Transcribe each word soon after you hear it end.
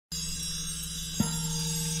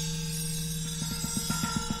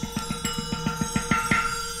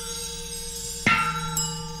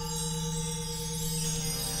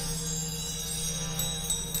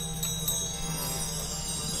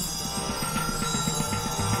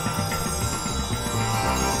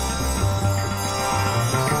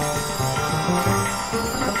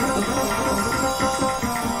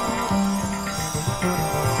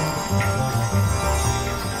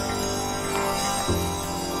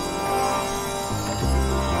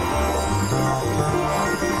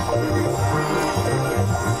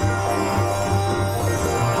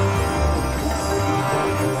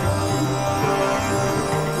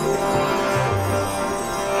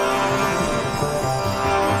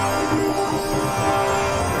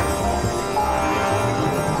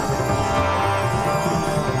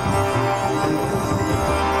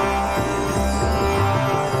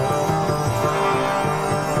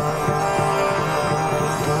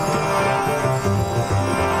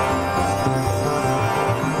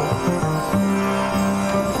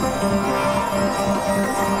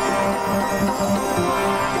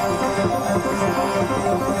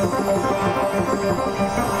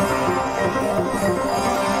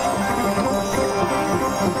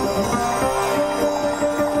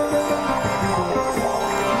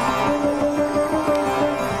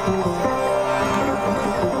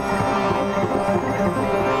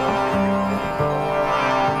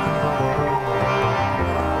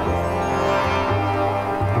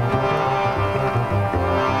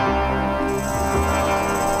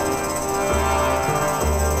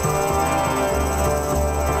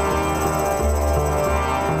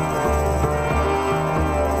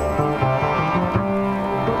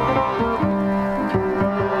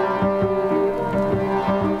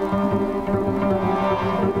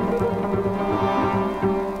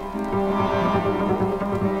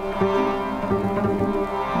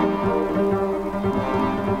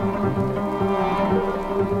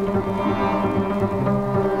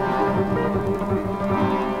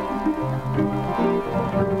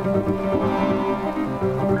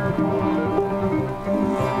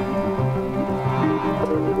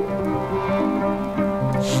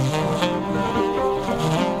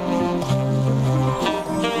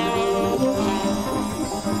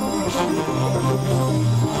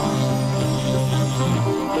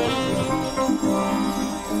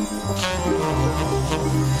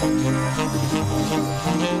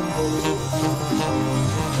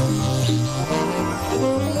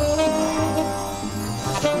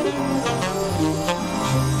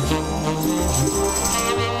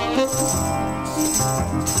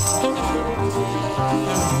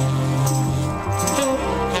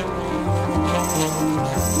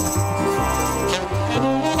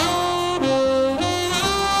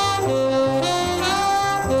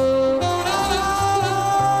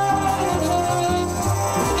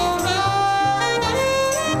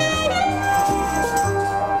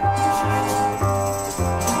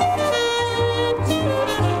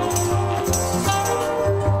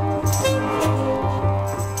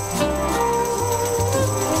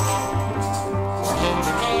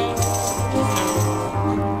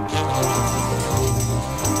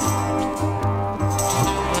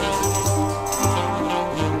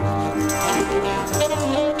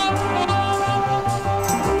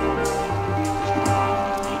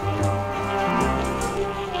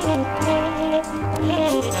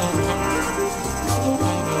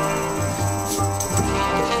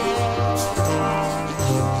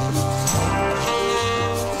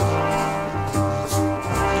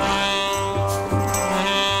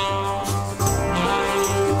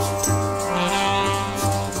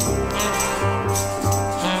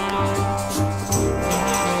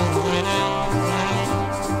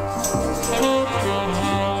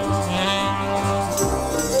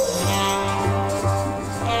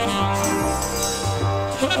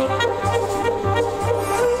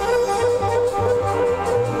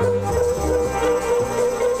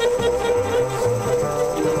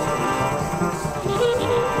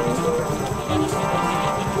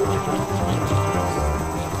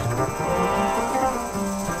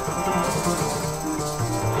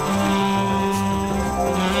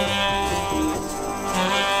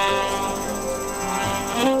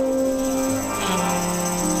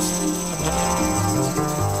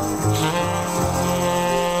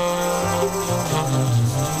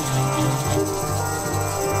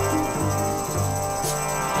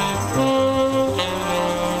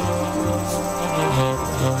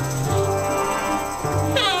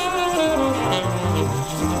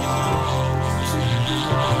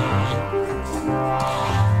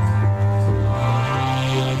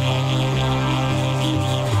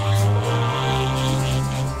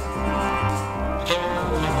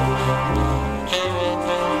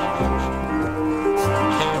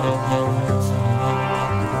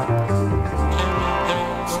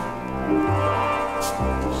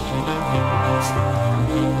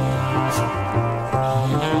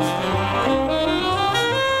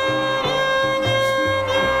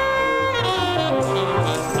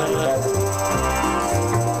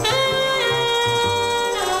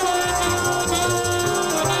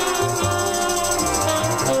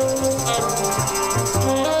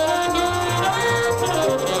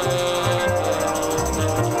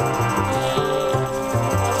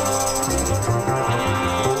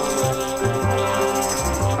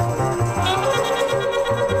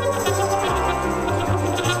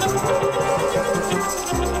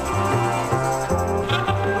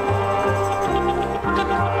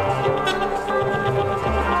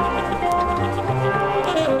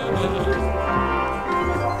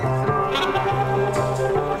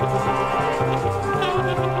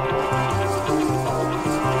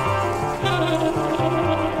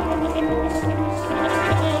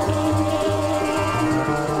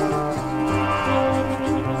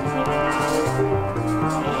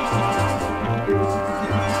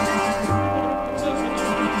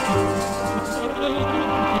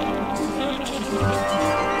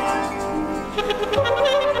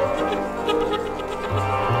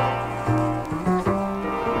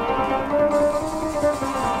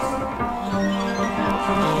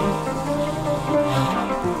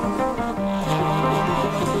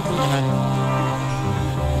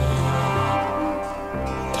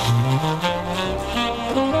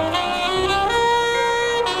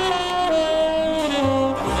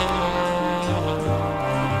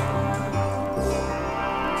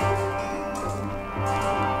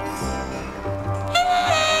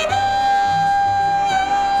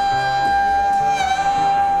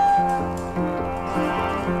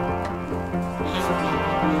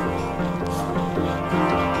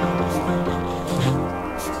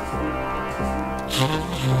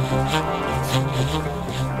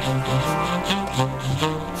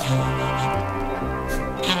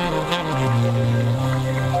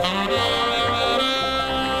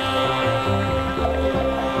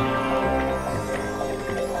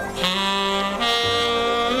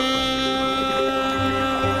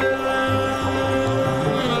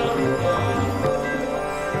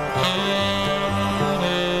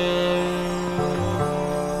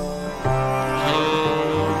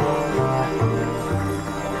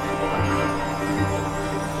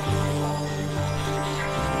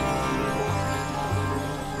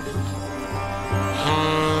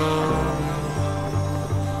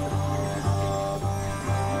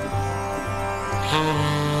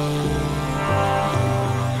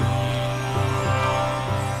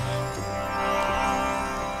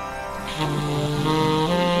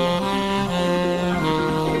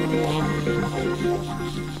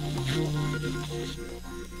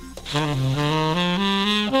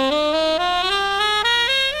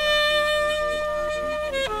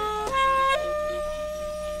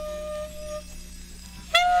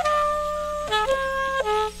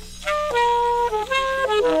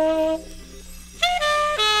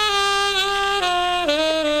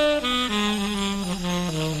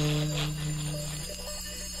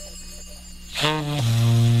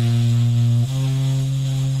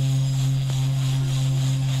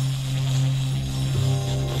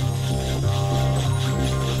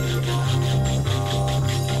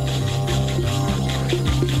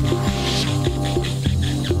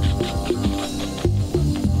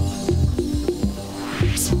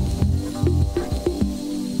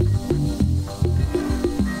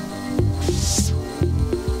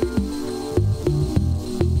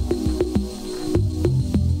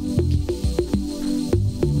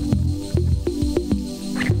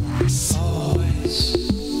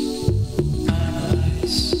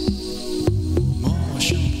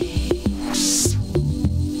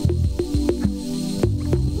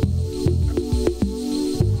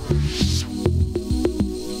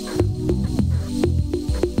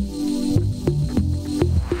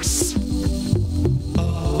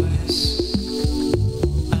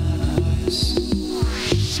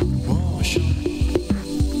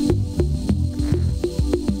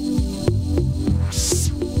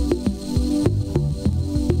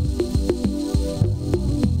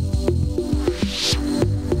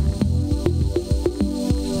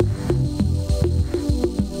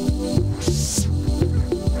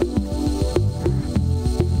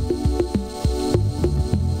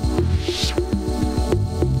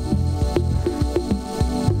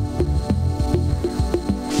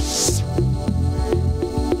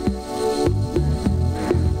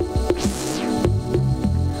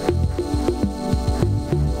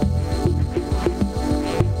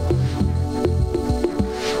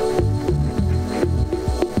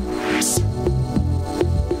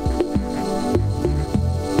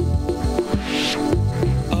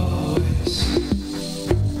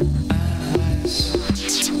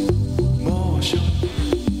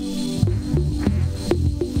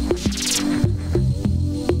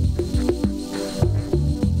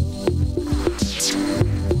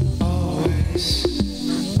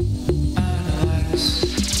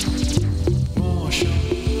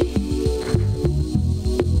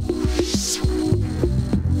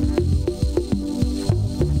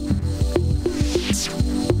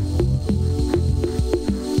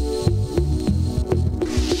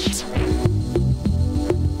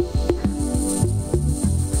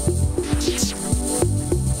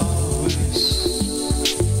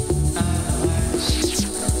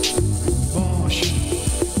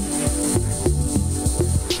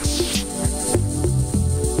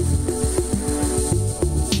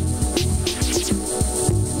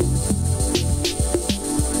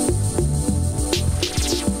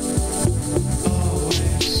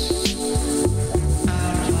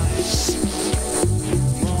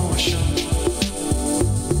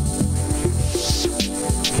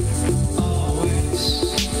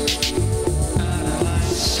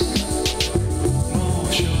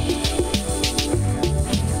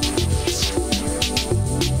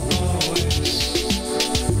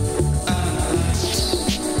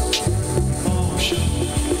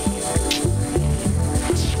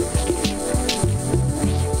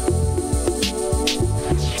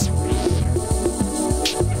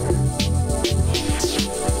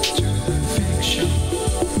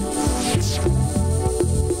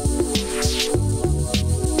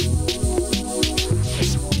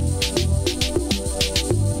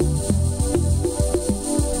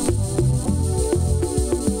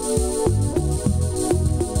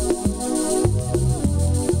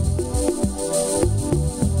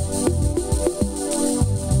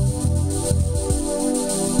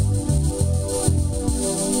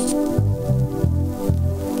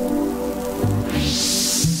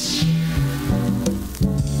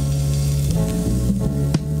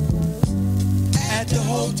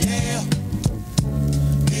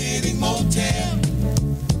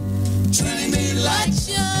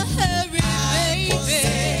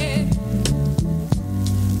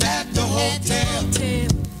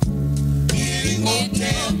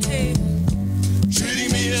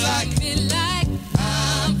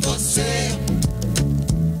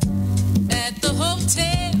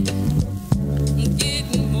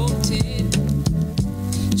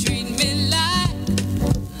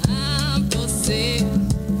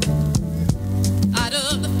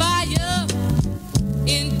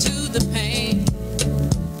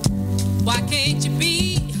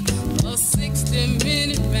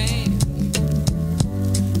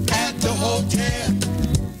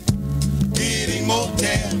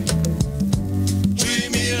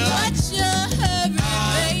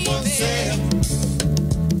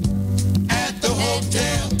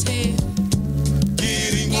hotel.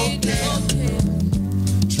 Getting motel.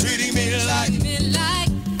 Treating me like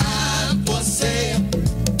I'm for sale.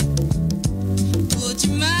 Would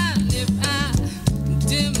you mind if I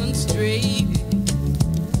demonstrated?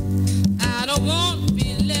 I don't want to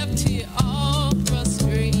be left here all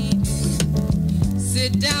frustrated.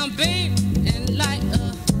 Sit down, babe, and light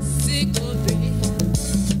a cigarette.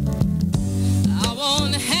 I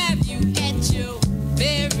want to have you at your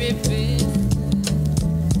very best.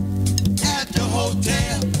 At the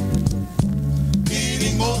hotel.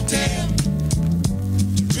 Getting motel.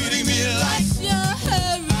 Treating me like What's your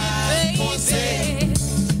hurry, for sale. baby?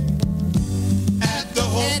 At the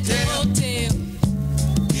At the hotel. hotel,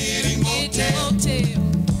 Getting at the motel. hotel.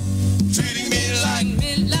 Treating me like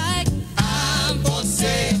Me like I'm for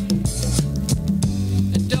sale.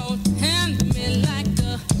 don't handle me like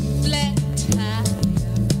a flat tire.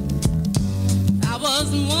 I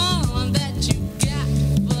was one that you got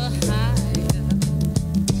for hire,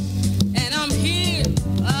 and I'm here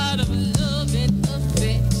out of love and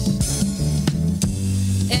affection,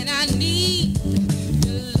 and I need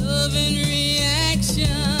your loving reaction.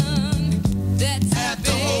 That's At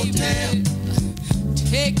the baby. hotel.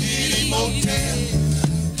 Take Getting it motel. easy.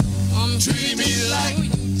 I'm Treat me here to like show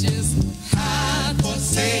you just how for to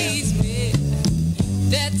sale. please me.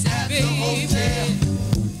 That's At the it, hotel. baby.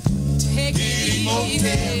 Take Getting it motel.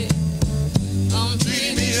 easy. I'm Treat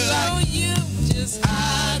here me to show like you just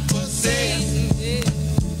how I'm to for sale. please me.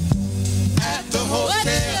 At the What's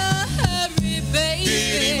hotel. your hurry, baby?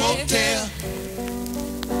 Getting motel.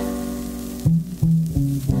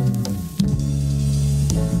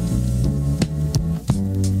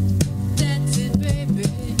 That's it,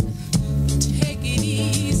 baby. Take it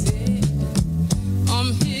easy.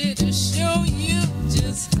 I'm here to show you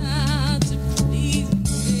just how to please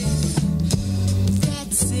me.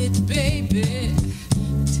 That's it, baby.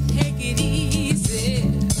 Take it easy.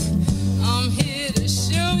 I'm here to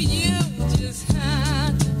show you just how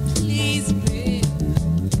to please me.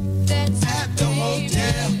 That's At it, the baby.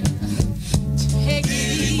 hotel. Take it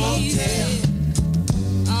Getting motel. easy.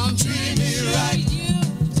 I'm here to me show right. you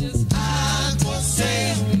just I'm for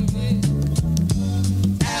sale.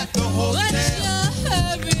 At the What's hotel. your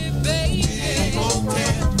hurry, baby? Getting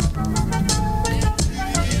motel.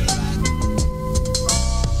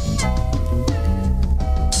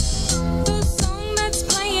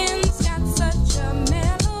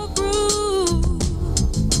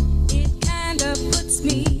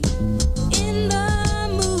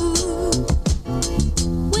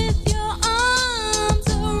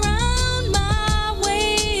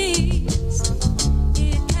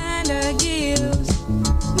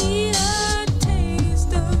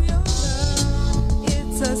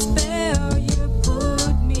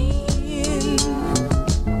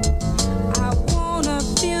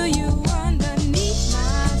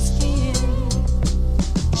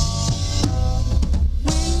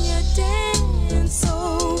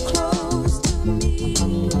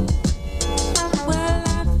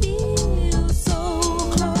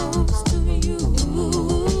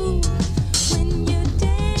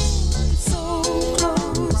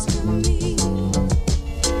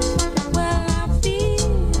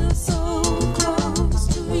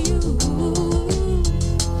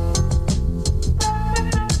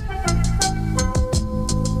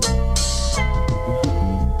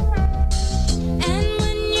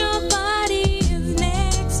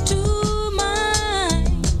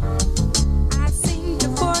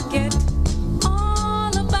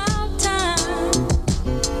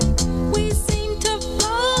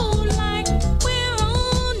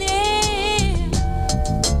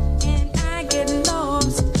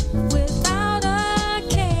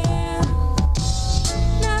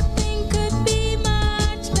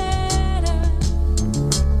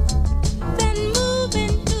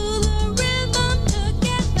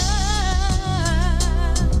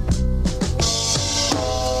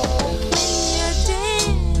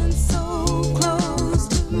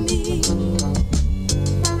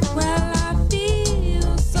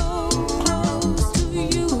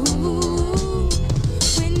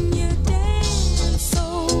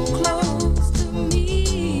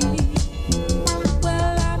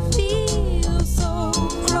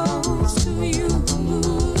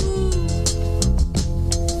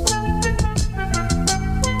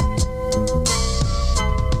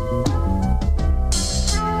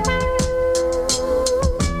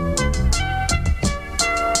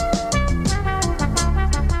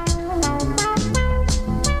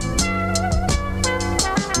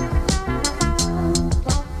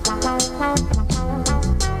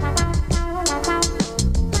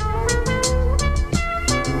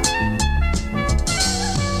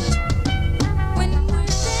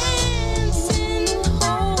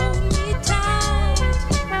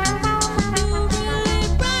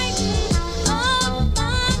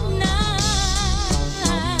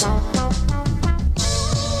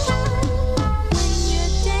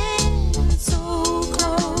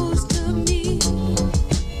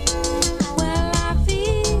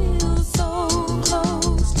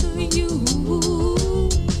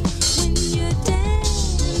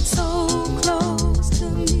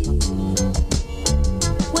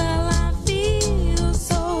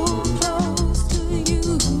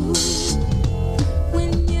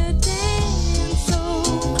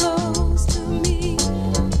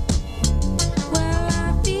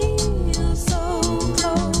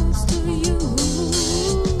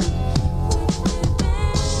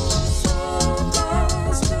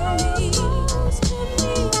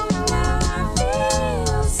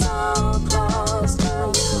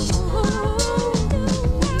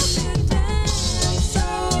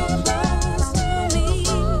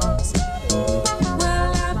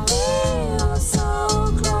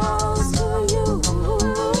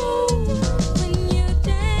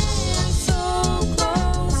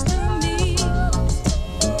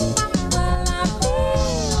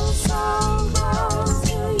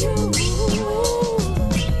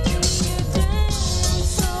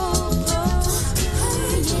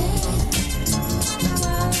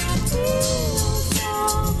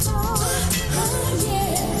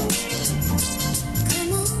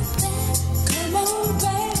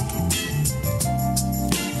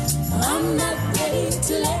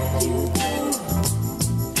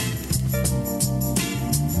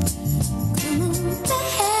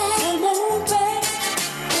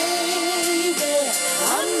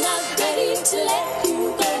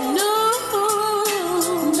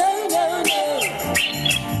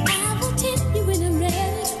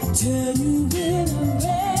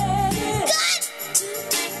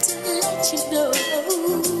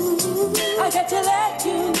 got to let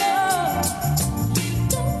you know.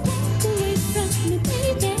 Don't walk away from me,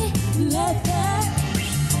 baby, like that.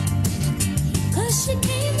 'Cause she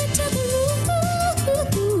came into the room.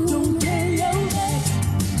 Don't turn your back.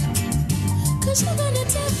 'Cause you're gonna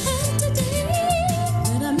tell her today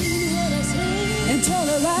that I mean what I say. And tell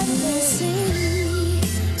her right what I say.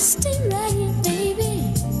 Stay right here, baby.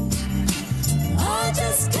 I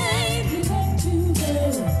just can't let you go.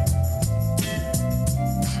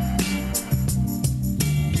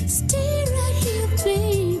 Stay right here,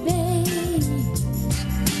 baby,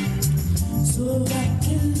 so I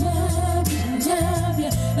can love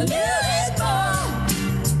you a little bit more.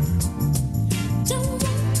 Don't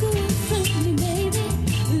walk away from me, baby,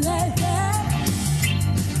 like that.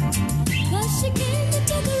 'Cause she came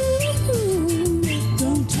into the room.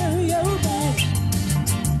 Don't turn your back.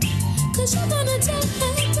 'Cause you're gonna tell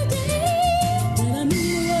her today that I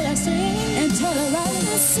mean what I say. And tell her right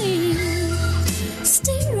what I see.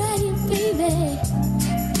 Stay right here, baby,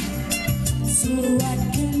 so I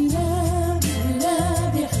can love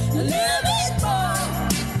you a little bit more.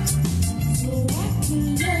 So I can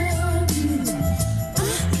love you,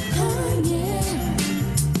 yeah.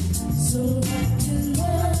 So I can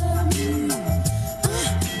love you,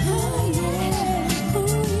 yeah. Oh yeah. So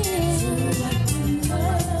I can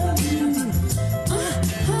love you,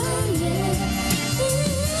 yeah.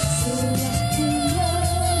 So I can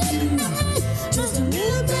love you just a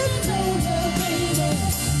little bit longer, baby.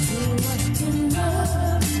 So I can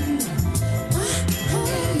love you, yeah.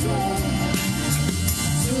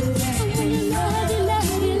 So I can love you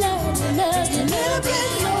just a little bit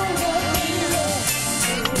longer, baby.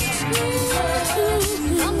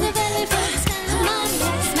 From the very first time I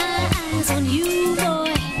fixed my eyes on you,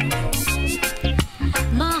 boy,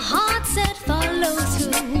 my heart said follow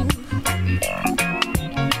through.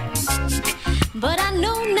 But I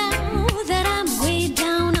know now that I'm way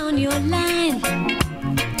down on your line.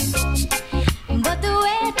 But the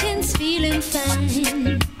waiting's feeling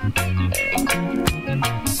fine.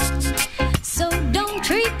 So don't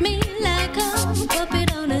treat me like a puppet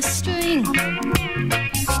on a string.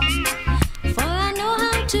 For I know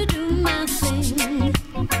how to do my thing.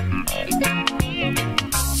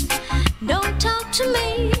 Don't talk to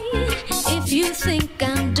me if you think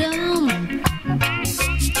I'm dumb.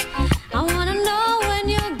 I wanna know when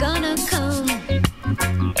you're gonna come.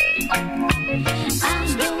 I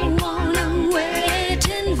don't wanna wait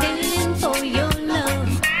in vain for your love.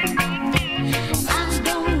 I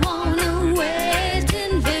don't wanna wait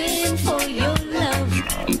in vain for your love.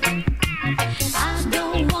 I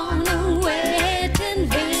don't wanna wait in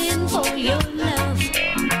vain for your love.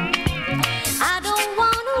 I don't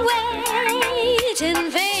wanna wait in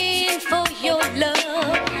vain for your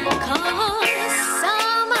love. 'Cause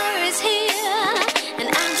summer is here and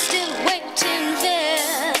I'm still waiting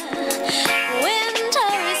there.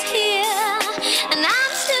 Winter is here and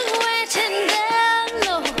I'm still waiting there,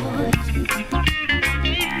 Lord.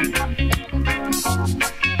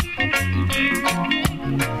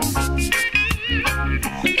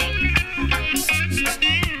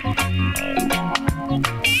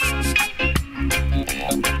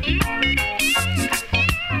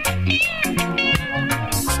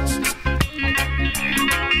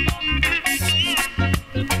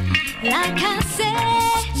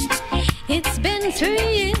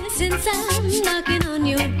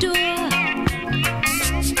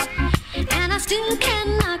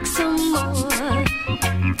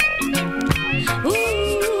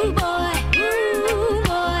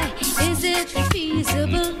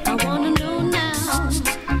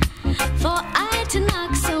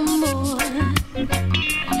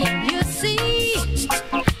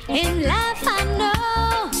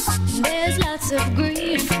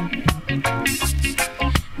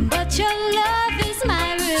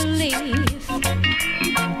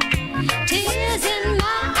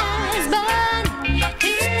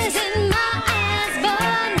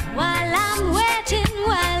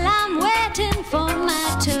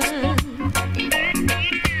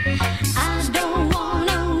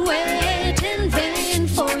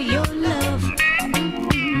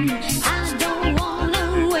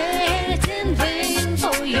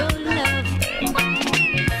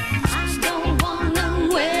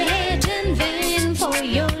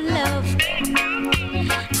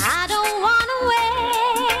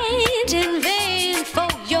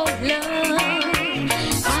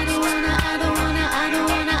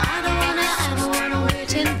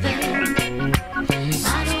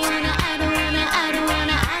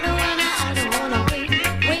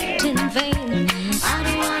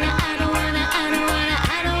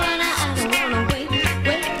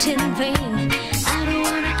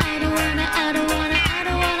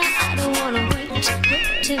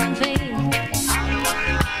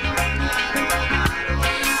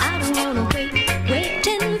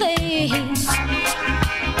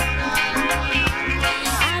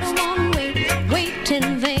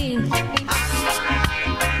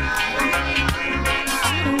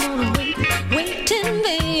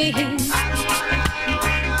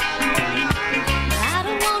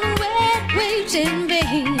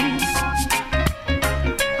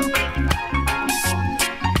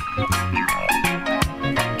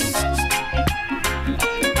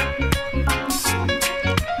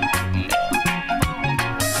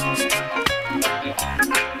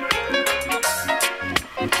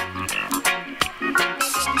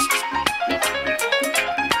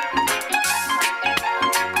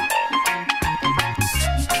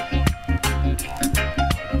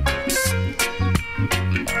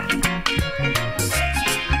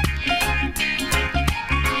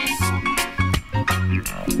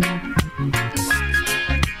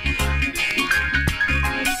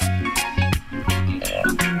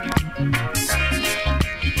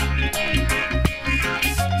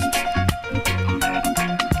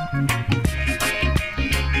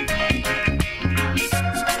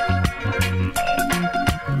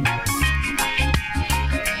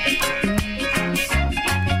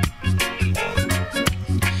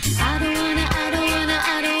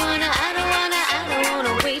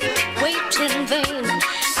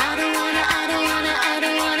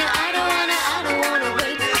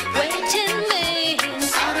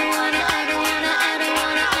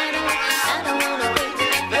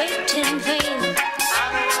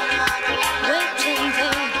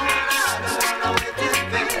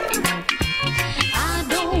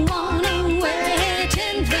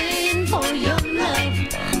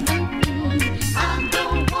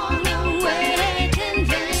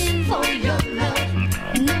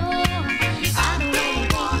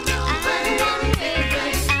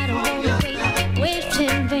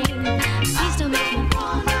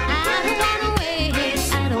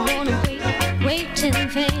 in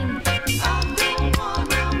vain. I don't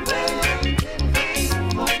wanna wait in vain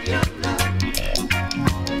for your love.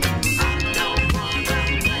 I don't wanna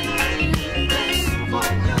wait in vain for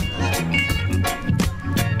your love.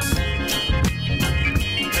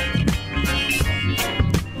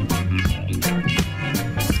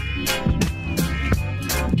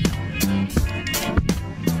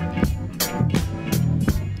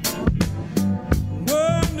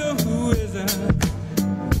 Wonder who is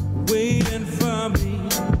waiting for me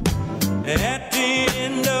at the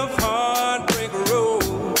end of Heartbreak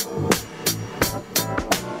Road.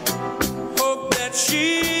 Hope that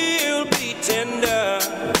she'll be tender,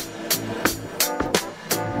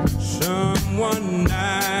 someone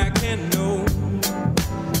I can know.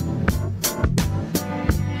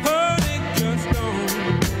 Heartache just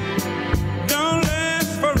don't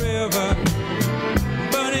last forever,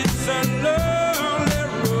 but it's a lonely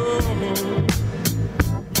road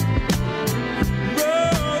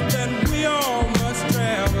that we all must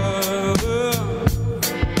travel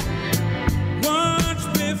once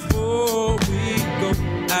before we go.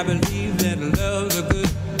 I believe that love's a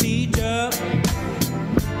good teacher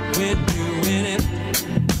when you're in it,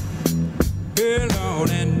 alone,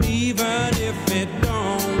 and even if it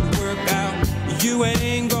don't work out, you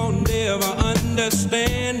ain't gonna never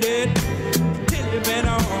understand it till you've been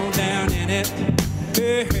all down in it,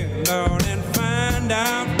 Lord, and find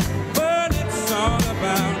out what it's all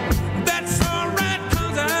about. That's alright,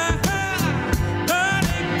 'cause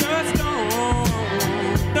heartache just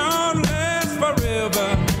don't last forever,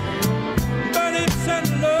 but it's a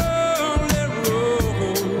lonely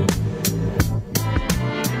road.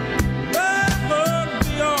 Oh,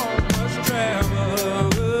 we all must travel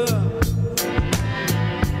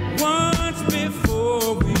once before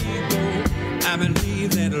we go. I believe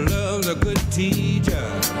that love's a good teacher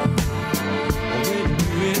when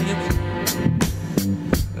you're in it.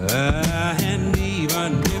 And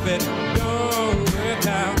even if it don't work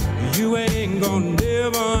out, you ain't gonna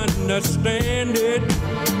never understand it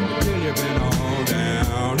till you've been all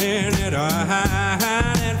down in it.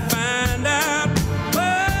 And find out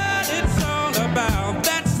what it's all about.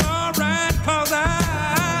 That's alright, 'cause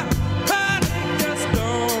heartache just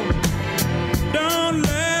don't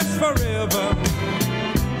last forever,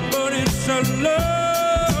 but it's a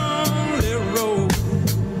lonely road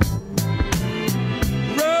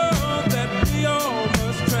that we all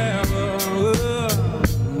must travel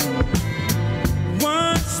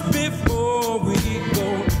once before we go.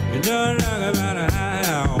 It doesn't matter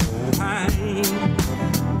how high.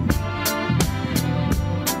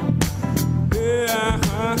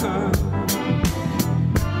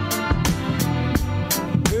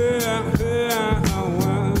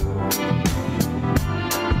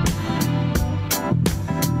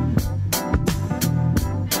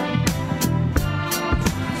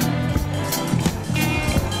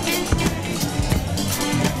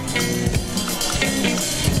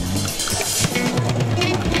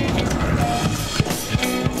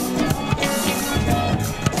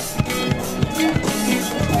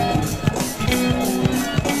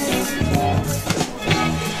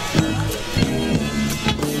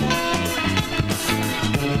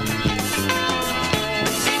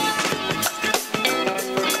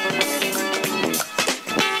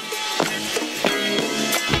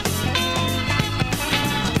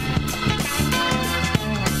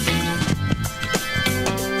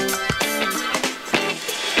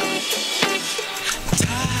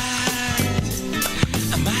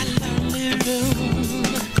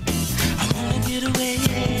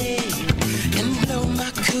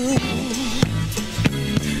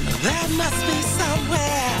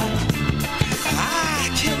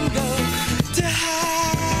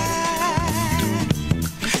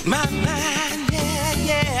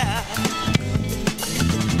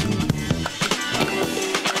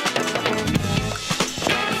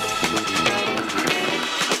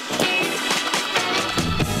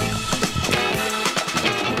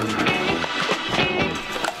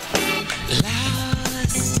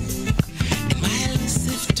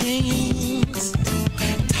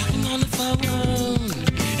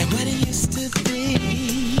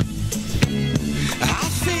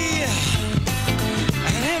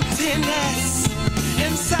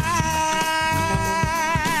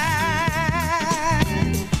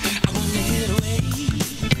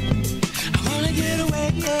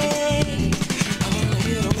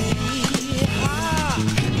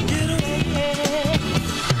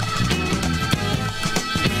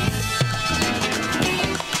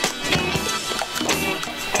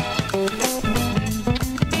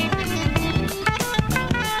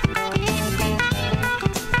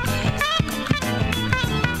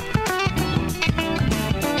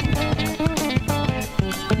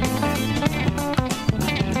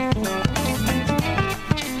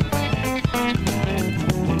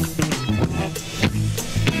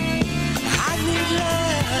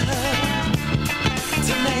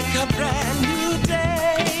 like a brand new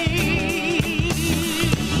day.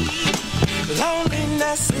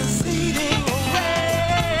 Loneliness is eating away,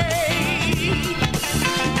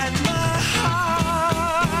 and my heart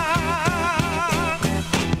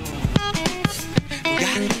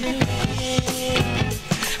gotta get away.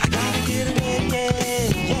 I gotta get away, yeah,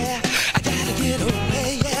 yeah. I gotta get away,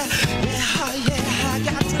 yeah, yeah, oh, yeah. I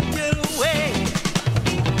got to get away.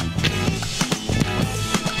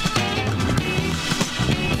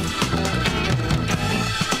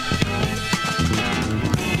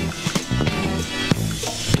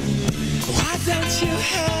 Why don't you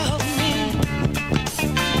help me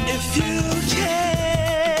if you can?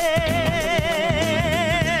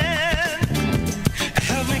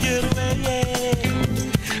 Help me get away,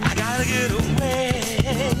 yeah. I gotta get away.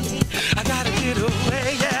 I gotta get away,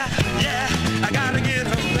 yeah, yeah. I gotta get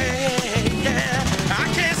away, yeah. I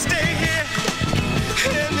can't stay here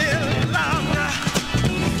any longer.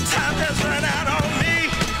 Time has run out on me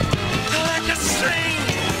like a string.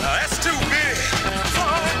 That's too big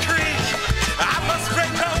for a creek. I must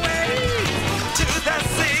break away to the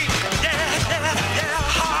sea. Yeah, yeah,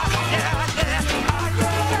 yeah, oh, yeah, yeah, oh,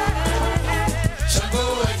 yeah. Xangô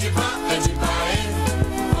é de Bá, é de Baé.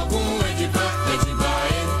 Ogum é de Bá, é de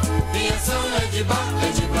Baé. Piação é de Bá, é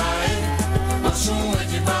de Baé. Oxum é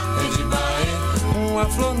de Bá, é de Baé. Uma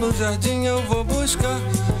flor no jardim eu vou buscar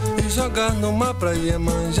e jogar no mar pra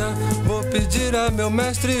Iemanjá. Vou pedir a meu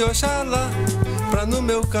mestre Oxalá pra no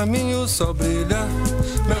meu caminho o sol brilhar.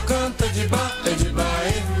 Meu canto é de Bá, é de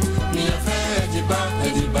Baé. Minha fé é de Bá, é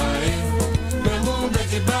de Baé. Meu mundo é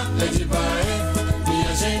de Bá, é de Baé.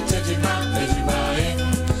 Minha gente é de Bá, é de Baé.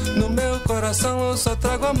 No meu coração eu só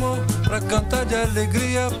trago amor pra cantar de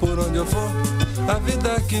alegria por onde eu for. A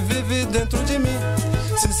vida que vive dentro de mim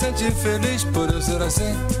se sente feliz por eu ser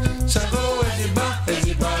assim. Xangô é de Bá, É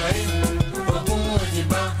de Baé. Ogum é de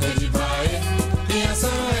Bá, é de Baé. Piação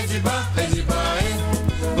é de Bá, é de Baé.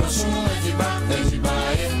 Oxum é de Bá, é de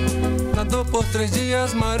Baé. nadou por 3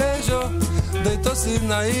 dias, marejou, deitou-se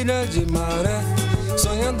na ilha de Maré.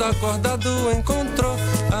 Sonhando acordado encontrou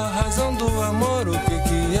a razão do amor, o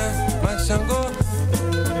que é. Mas Xangô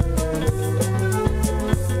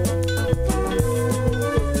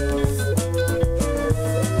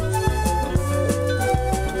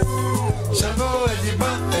Xangô é de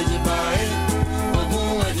Bá, é de Baé.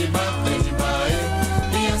 Ogum é de Bá, é de Baé.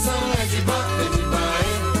 Piação é de Bá, é de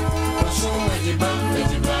Baé. Oxum é de Bá, é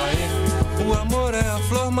de Baé. o amor é a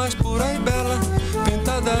flor mais pura e bela,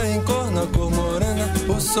 pintada em cor na cor morena.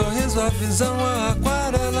 O sorriso, a visão, a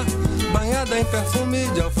aquarela, banhada em perfume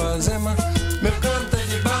de alfazema. Meu canto é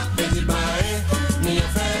de Bá, é de Baé. Minha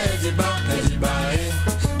fé é de Bá, é de Baé.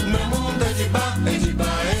 Meu mundo é de Bá, é de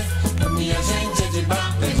Baé. A minha gente é de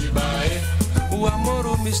Bá, é de Baé. O amor,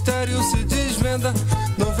 o mistério se desvenda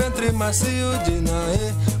no ventre macio de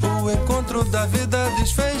Naê. O encontro da vida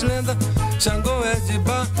desfez lenda. Xangô é de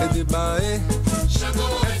Bá, é de Baé. Xangô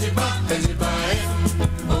é de Bá, é de Baé.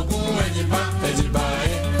 Ogum é de Bá, é de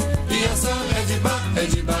Baé. Piação é de Bá, é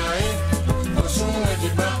de Baé. Oxum é de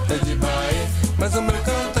Bá, é de Baé. Mas o meu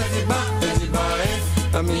canto é de Bá, É de Baé.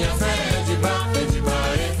 a minha Minha fé. fé é de Bá, é de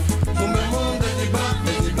Baé. O meu mundo é de Bá,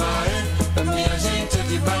 é de Baé. A minha gente é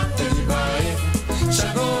de Bá, é de Baé.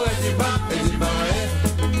 Xangô é de Bá, é de Baé.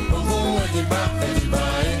 Ogum é de Bá, é de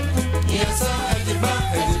Baé. Piação é de Bá,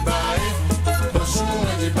 é de Baé. Oxum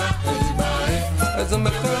é de Bá, é de Baé. Mas o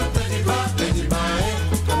meu canto É de Bá, é de Baé.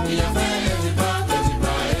 A minha fé é de Bá, é de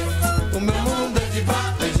Baé. O meu mundo é de Bá,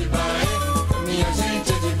 é de Baé. A minha gente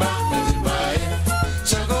é de Bá, é de Baé.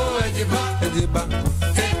 Xangô é de Bá, é de Bá,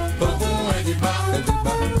 Ogum é de Bá, é de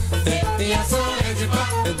Bá, Piação é de Bá,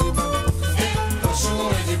 é de Bá, Oxum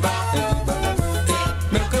é de Bá, é de Bá,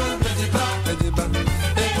 meu canto é de Bá, é de Bá,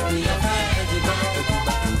 minha fé é de Bá, é de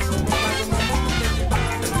Bá. Mas o meu mundo é de Bá,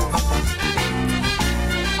 é de Bá.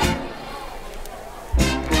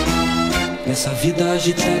 Nessa vida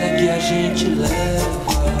agitada que a gente leva,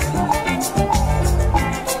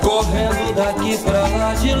 correndo daqui pra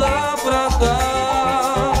lá, de lá pra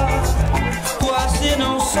cá, quase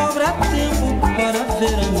não sobra tempo para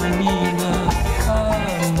ver a menina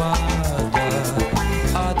amada,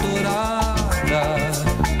 adorada.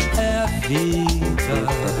 É a vida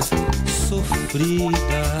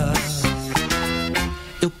sofrida.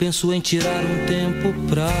 Eu penso em tirar um tempo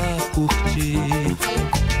pra curtir,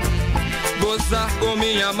 gozar com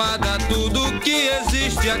minha amada tudo que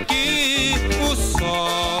existe aqui. O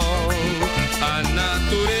sol, a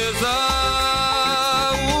natureza,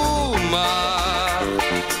 o mar,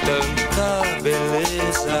 tanta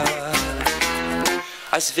beleza.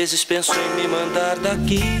 Às vezes penso em me mandar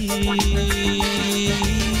daqui,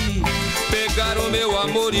 pegar o meu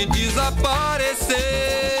amor e desaparecer.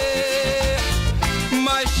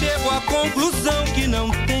 Mas chego à conclusão que não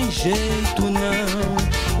tem jeito não,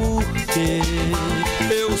 porque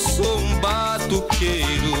eu sou um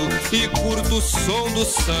batuqueiro e curto o som do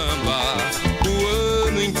samba o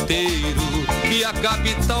ano inteiro. E a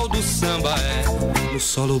capital do samba é no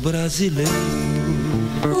solo brasileiro.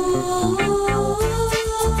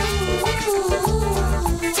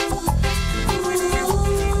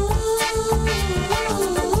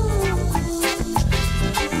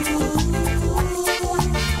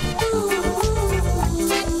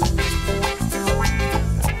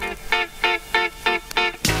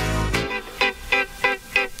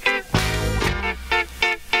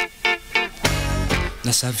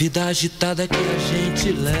 Nessa vida agitada que a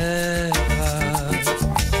gente leva,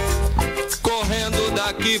 correndo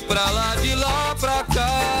daqui pra lá, de lá pra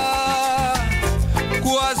cá,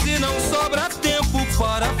 quase não sobra tempo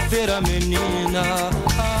para ver a menina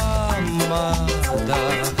amada,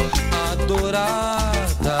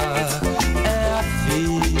 adorada. É a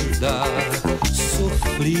vida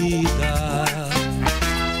sofrida.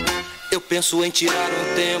 Eu penso em tirar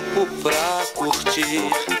um tempo pra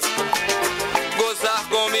curtir, gozar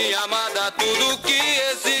com minha amada tudo que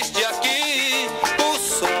existe aqui. O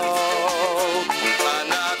sol, a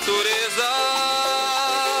natureza,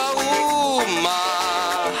 o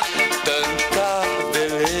mar, tanta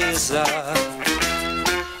beleza.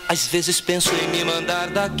 Às vezes penso em me mandar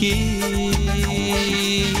daqui,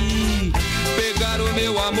 pegar o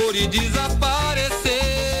meu amor e desaparecer.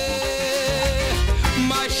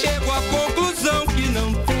 Mas chego à conclusão que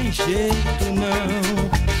não tem jeito não,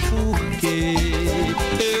 porque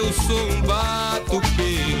eu sou um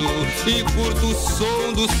batuqueiro e curto o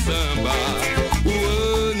som do samba o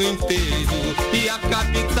ano inteiro. E a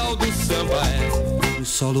capital do samba é o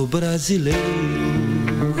solo brasileiro.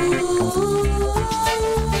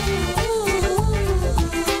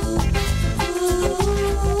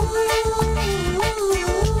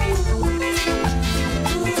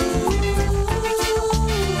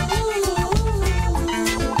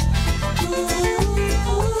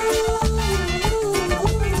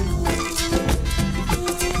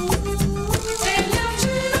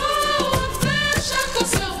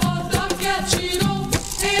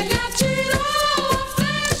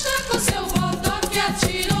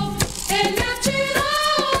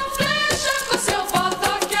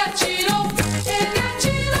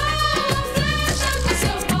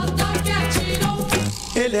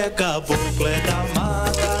 Ele é caboclo, é da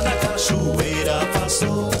mata, na cachoeira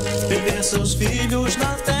passou. Viver seus filhos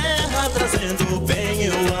na terra, trazendo o bem e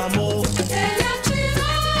o amor. Ele atirou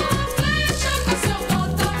a flecha com seu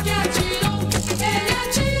botão que atirou. Ele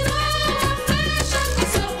atirou a flecha com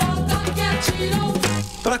seu botão que atirou.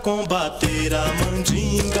 Pra combater a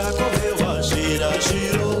mandinga, correu a gira,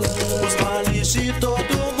 girou. Os males de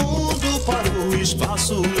todo mundo para o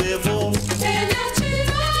espaço levou. Ele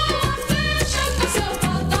atirou a flecha com seu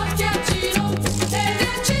botão que atirou. Ele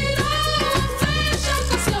atirou a flecha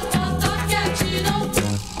com seu botão que atirou.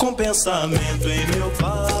 Com pensamento em meu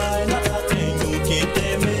pai, nada tenho que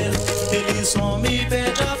temer. Ele só me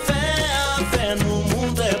pede a fé no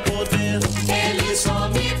mundo é poder. Ele só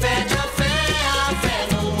me pede a fé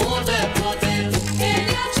no mundo é poder.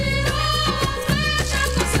 Ele atirou a flecha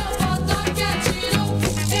com seu botão que atirou.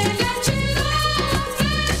 Ele atirou a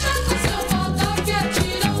flecha com seu botão que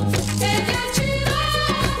atirou. Ele atirou a flecha com seu botão que atirou. Ele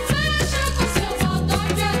atirou a flecha com seu botão que atirou. Ele atirou a flecha com seu botão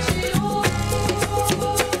que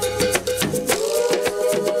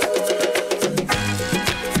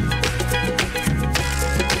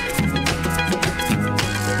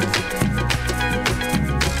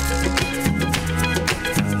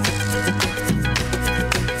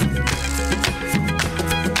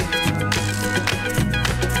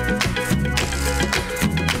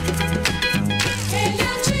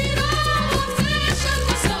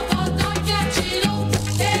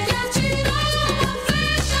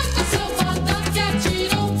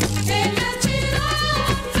atirou. Ele atirou a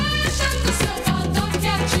flecha com seu botão que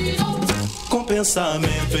atirou. Com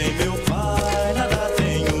pensamento em meu pai, nada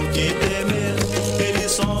tenho que temer. Ele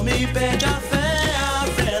só me pede a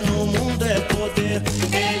fé no mundo é poder.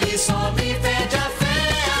 Ele só me pede a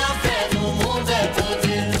fé no mundo é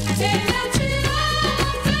poder. Ele atirou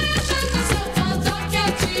a flecha com seu botão que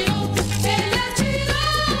atirou. Ele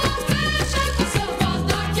atirou a flecha com seu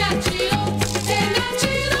botão que atirou. Ele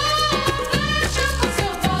atirou a flecha com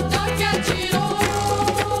seu botão que atirou.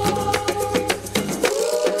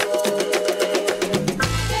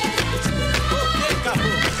 Ok,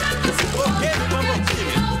 caboclo. Ok,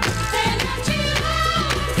 bamboquinho. Ele atirou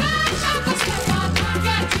a flecha com seu botão que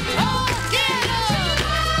atirou.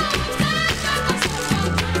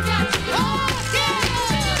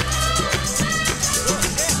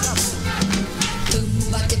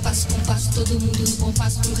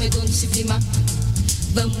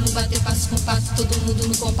 Vamos bater passo com passo, todo mundo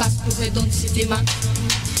no compasso pro redondo se firmar.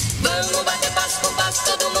 Vamos bater passo com passo,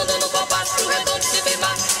 todo mundo no compasso pro redondo se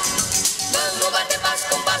firmar. Vamos bater passo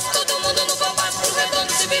com passo, todo mundo no compasso pro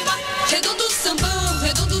redondo se firmar. Redondo sambão,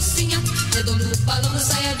 redondo sinha, redondo balão da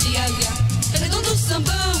saia de aia. Redondo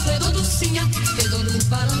sambão, redondo sinha, redondo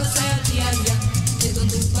balão da saia de aia.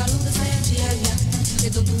 Redondo balão da saia de aia.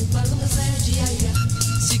 Redondo balão da saia de aia.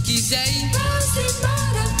 Se quiser ir, vá-se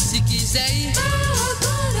embora. Se quiser ir, vá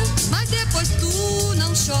agora. Mas depois tu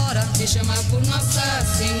não chora. Me chama por Nossa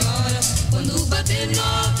Senhora. Quando bater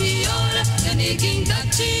 9 horas, e a neguinha ainda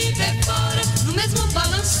tiver fora. No mesmo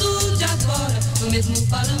balanço de agora, no mesmo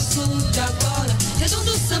balanço de agora.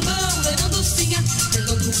 Redondo sambão, redondo sinha,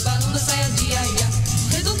 redondo balão da saia de aia.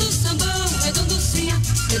 Redondo sambão, redondo sinha,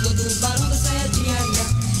 redondo balão da saia de aia.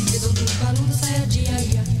 Redondo balão da saia de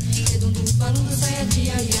aia. Redondo balão da saia de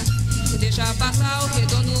aia. Deixa passar o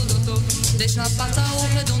redondo doutor, deixa passar o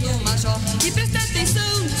redondo major. E presta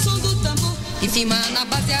atenção no som do tambor, e firma na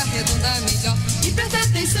base arredonda melhor. E presta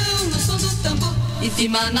atenção no som do tambor, e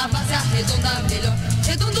firma na base arredonda melhor.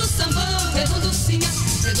 Redondo sambão, redondo sinha,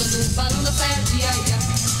 redondo balão da saia de aia.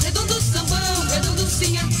 Redondo sambão, redondo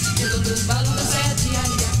sinha, redondo balão da saia de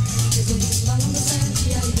aia. Redondo balão da saia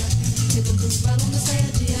de aia. Redondo balão da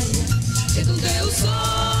saia de aia. Redondo é o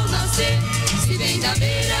sol nascer, se vem da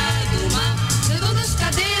beira do mar. Redonda as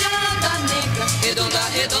cadeiras da negra, redonda,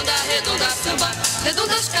 redonda, redonda samba.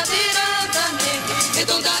 Redonda as cadeiras da negra,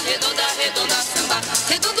 redonda, redonda, redonda samba.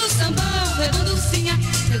 Redondo sambão, redondo sinha,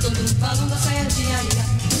 redondo balão da saia de aia.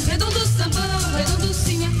 Redondo sambão, redondo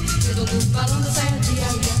sinha, redondo balão da saia de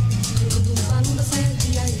aia. Redondo balão da saia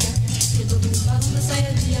de aia. Redondo balão da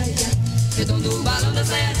saia de aia. Redondo balão da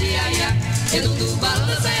saia de aia. Redondo balão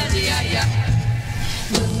da saia de aia.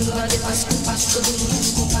 Vamos bater passo com passo, todo mundo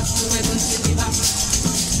no compasso pro redondo se firmar.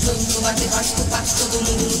 Vamos bater passo com passo, todo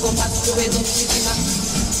mundo no compasso pro redondo se firmar.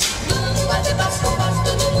 Vamos bater passo com passo,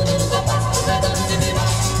 todo mundo no compasso pro redondo se firmar.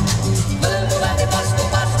 Vamos bater passo com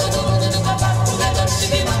passo, todo mundo no compasso pro redondo se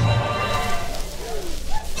firmar.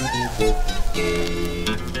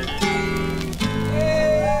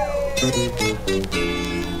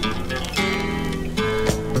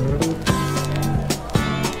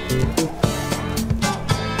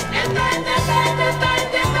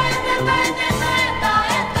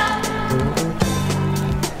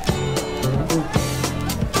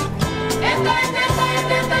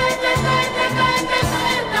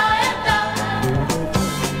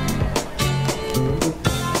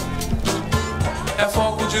 É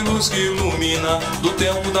fogo de luz que ilumina, do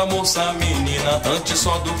tempo da moça menina, antes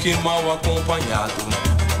só do que mal acompanhado.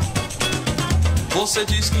 Você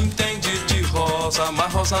diz que entende de rosa,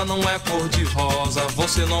 mas rosa não é cor de rosa.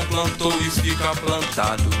 Você não plantou e fica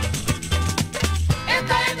plantado.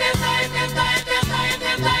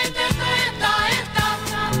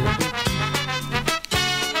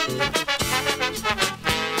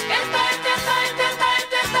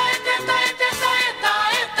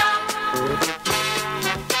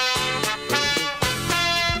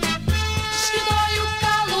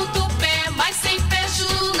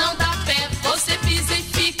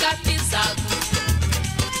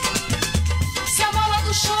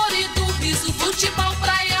 Futebol,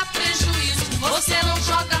 praia, prejuízo. Você não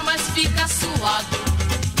joga, mas fica suado.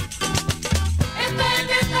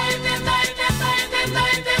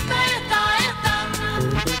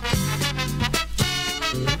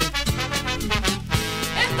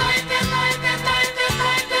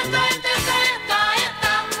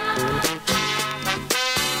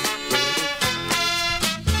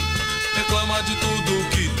 Reclama de tudo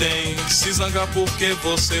que tem, se zanga porque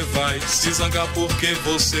você vai, se zanga porque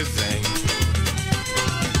você vem.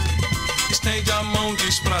 Estende a mão,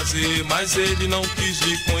 diz prazer, mas ele não quis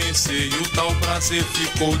lhe conhecer e o tal prazer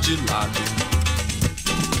ficou de lado.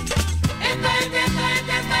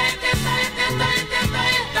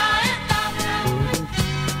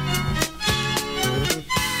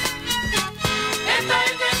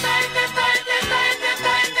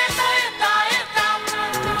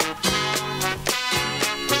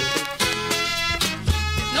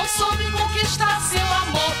 Não soube conquistar seu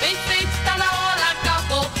amor, bem feito, tá na hora,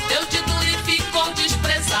 acabou. Deu de duro e ficou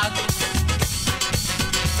desprezado.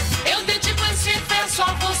 Eu dedico esse verso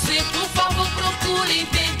a você, por favor procure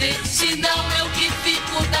entender, senão eu que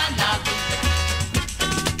fico danado.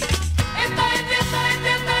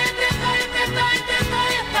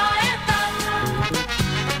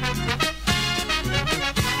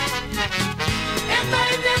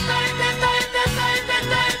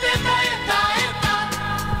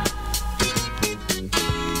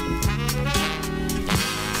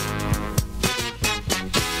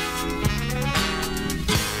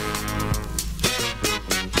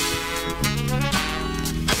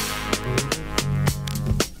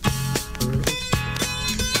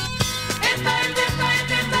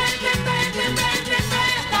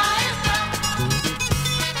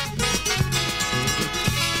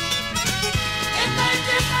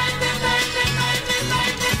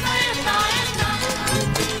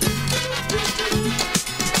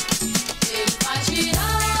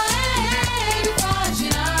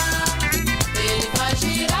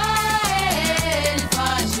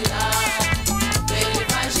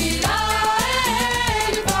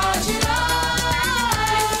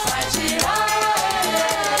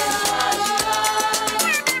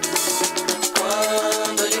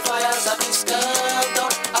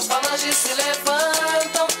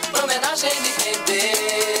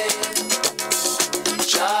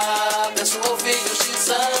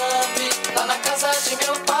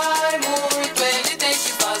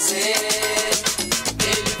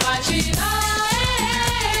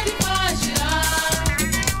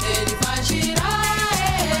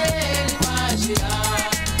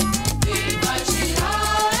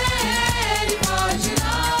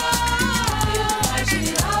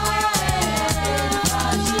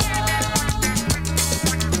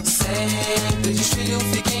 sempre diz filho,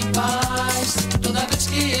 fique em paz. Toda vez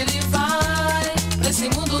que ele vai pra esse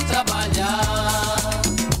mundo trabalhar,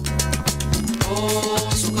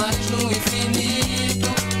 ouço clarins no infinito,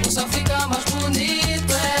 o céu fica mais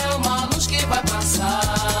bonito, é uma luz que vai passar.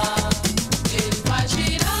 Ele vai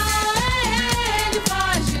girar, ele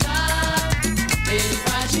vai girar, ele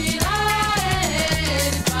vai girar,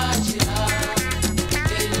 ele vai girar,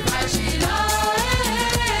 ele vai girar,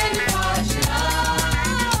 ele vai girar,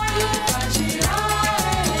 ele vai girar,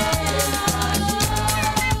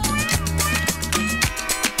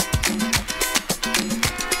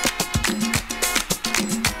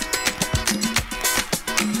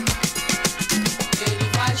 ele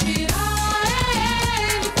vai girar, ele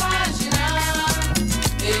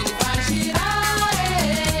vai girar,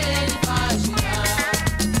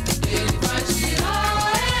 ele vai girar,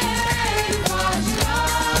 ele vai girar,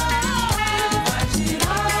 ele vai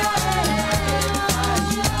girar, ele vai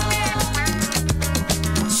girar.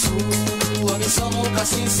 Sua missão nunca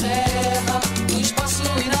se encerra no espaço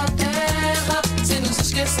e na terra, sem nos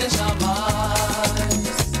esquecer jamais.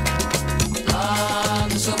 Lá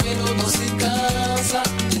no seu reino não se cansa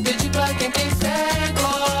de pedir pra quem tem fé,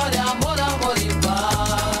 glória, amor, amor e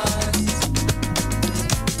paz.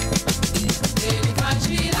 Ele vai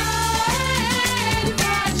girar, ele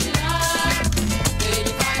vai girar,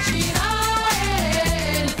 ele vai girar,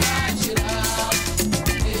 ele vai girar,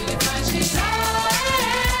 ele vai girar,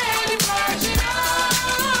 ele vai girar.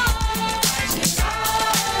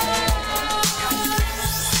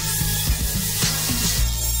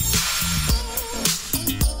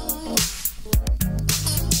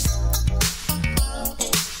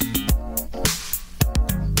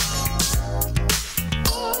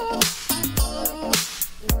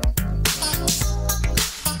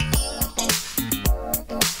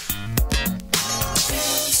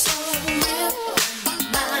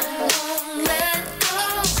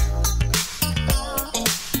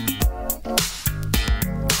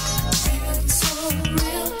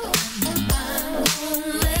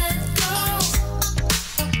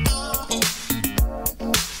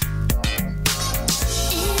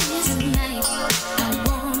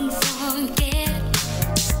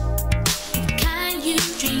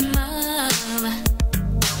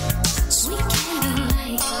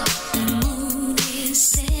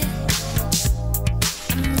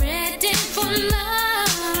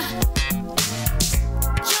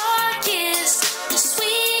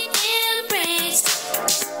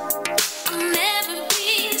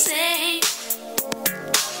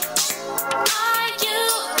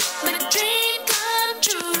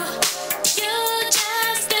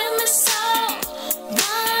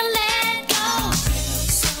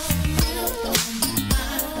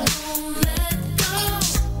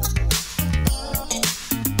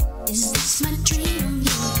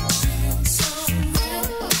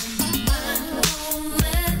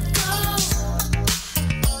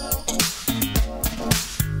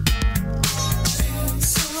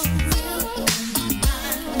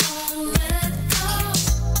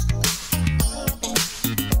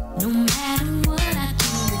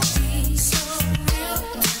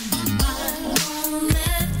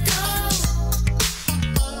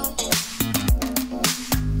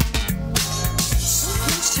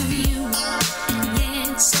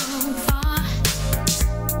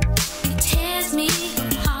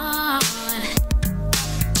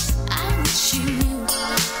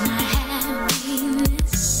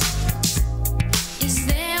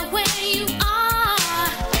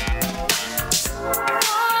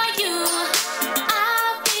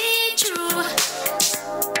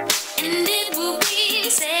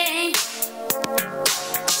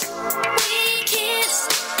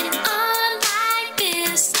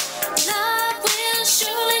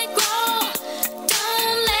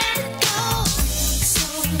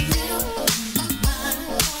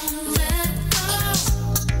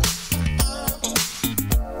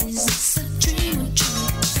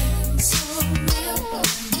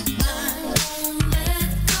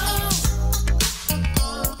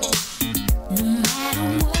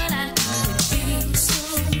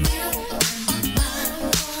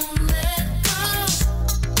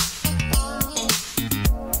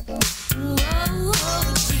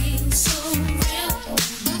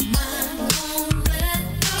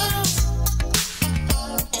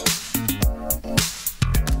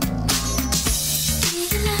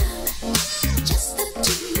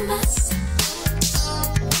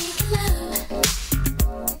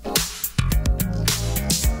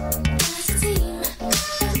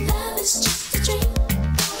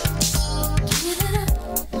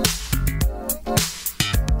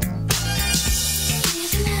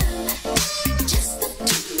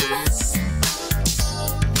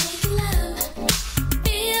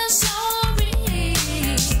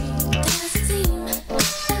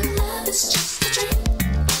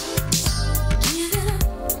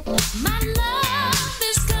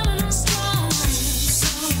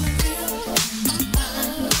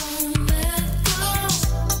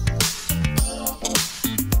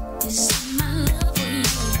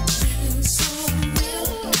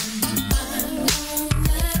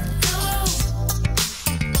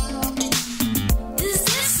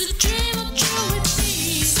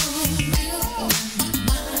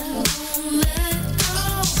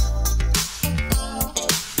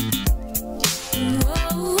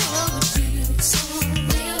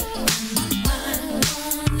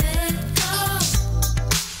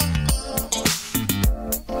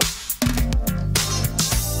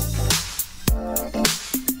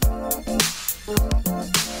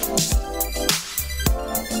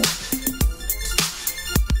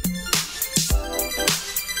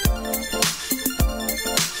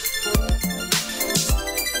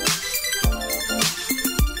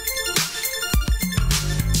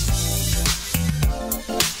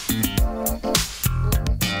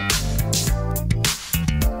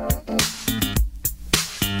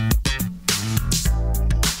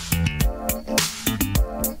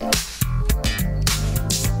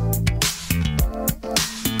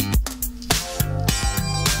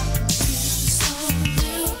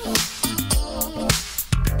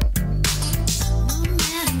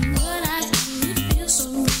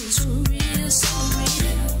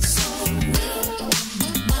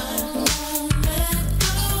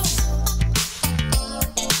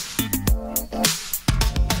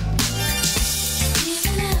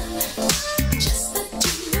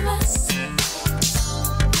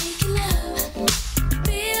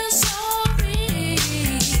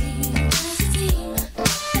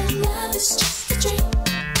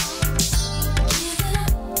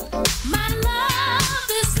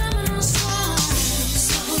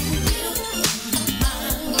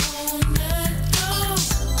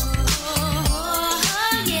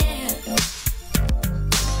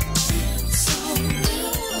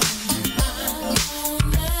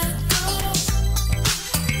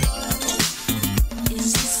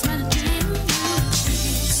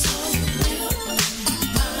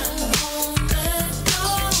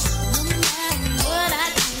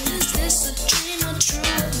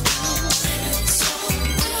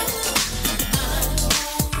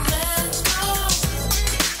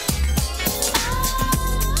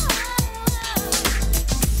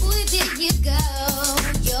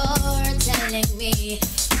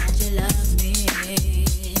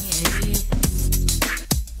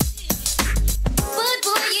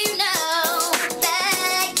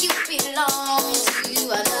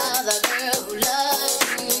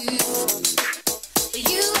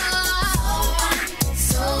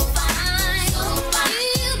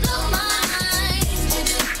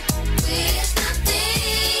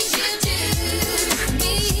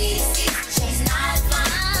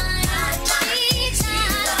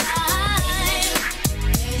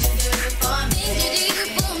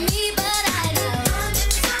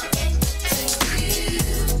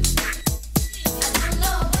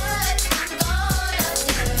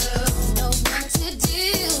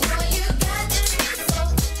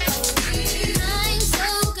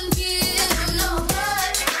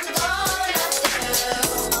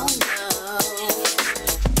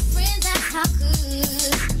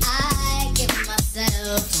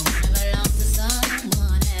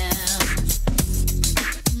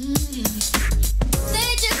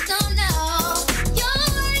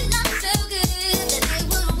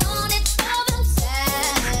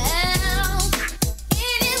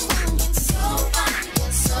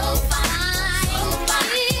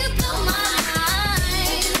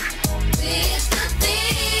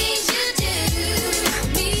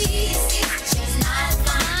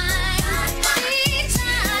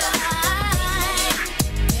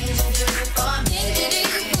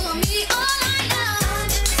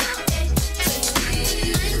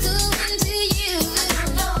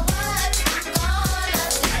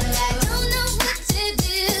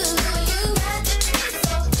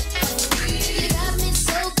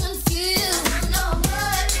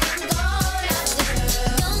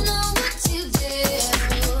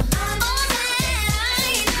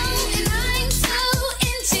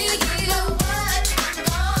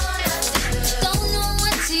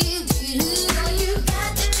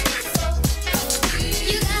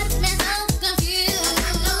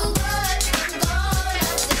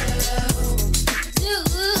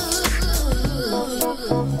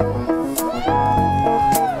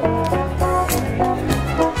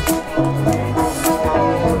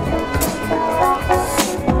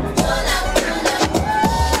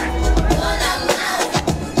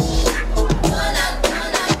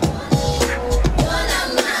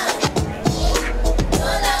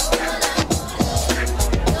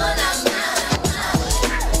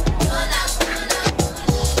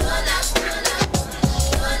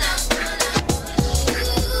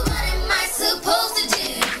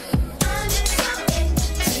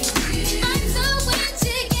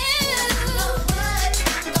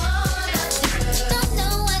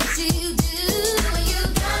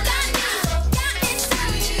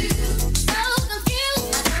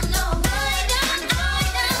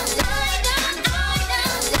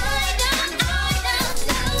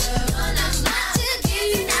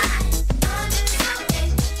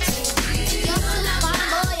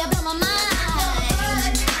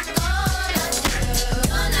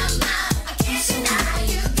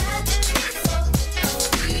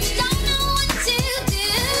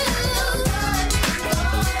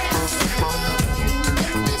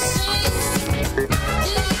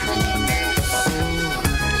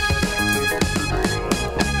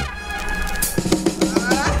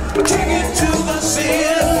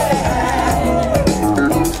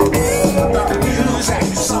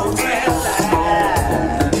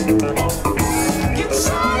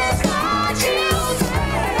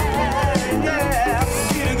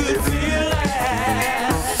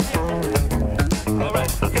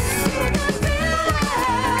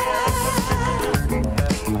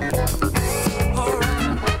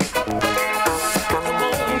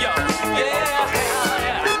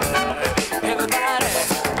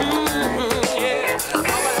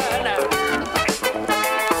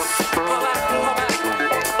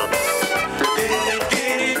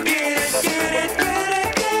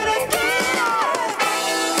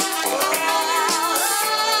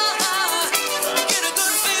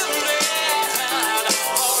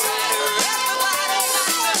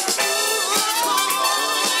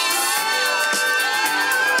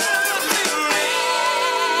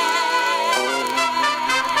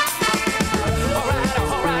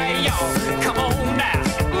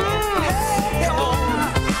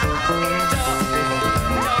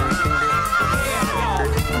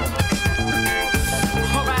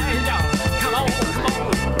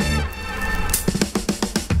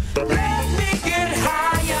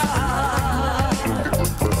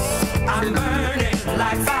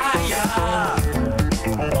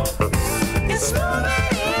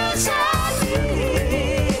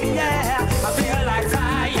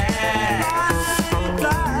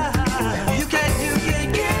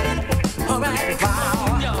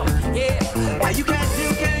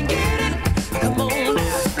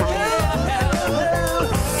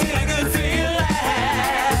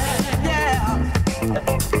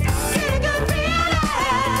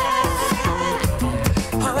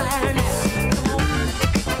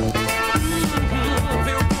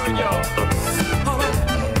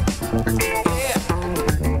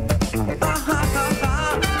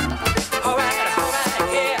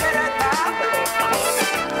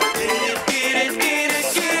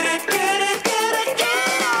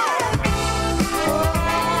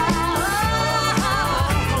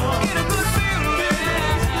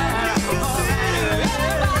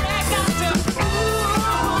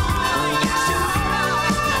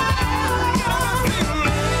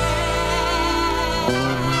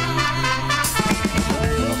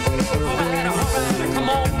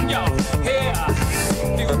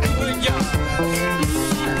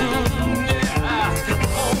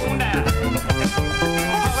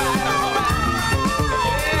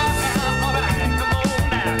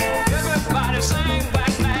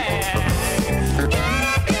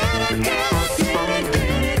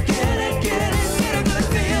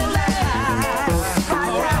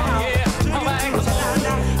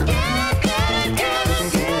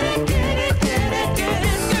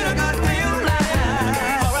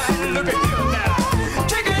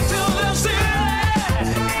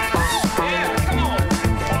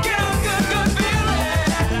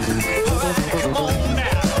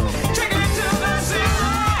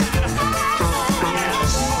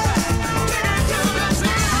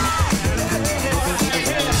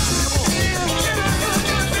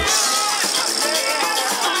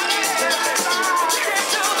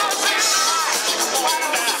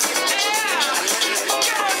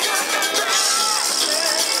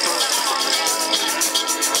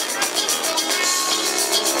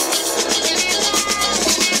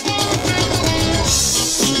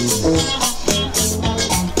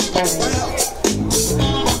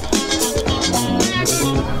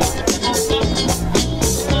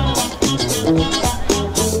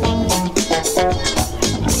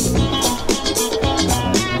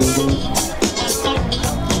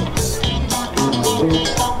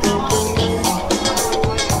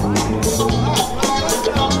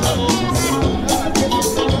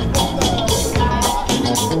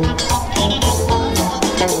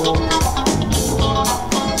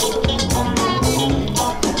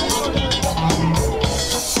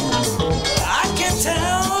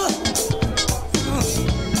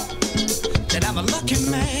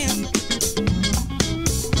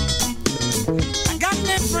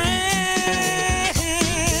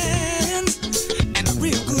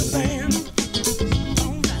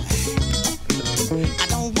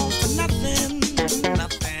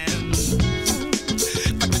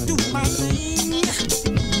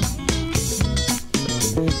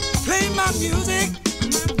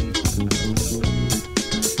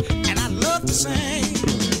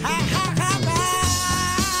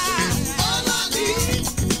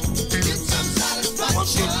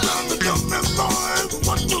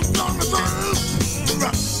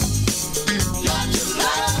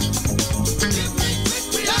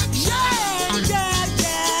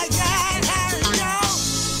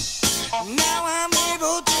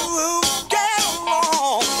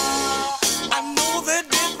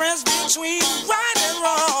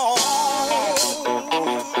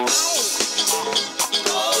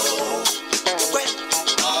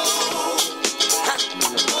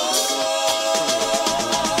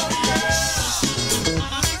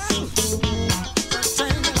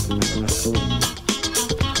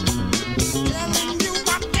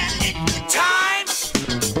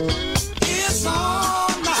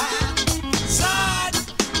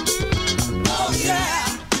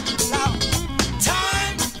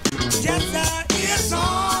 Yes, sir, it's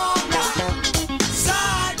on.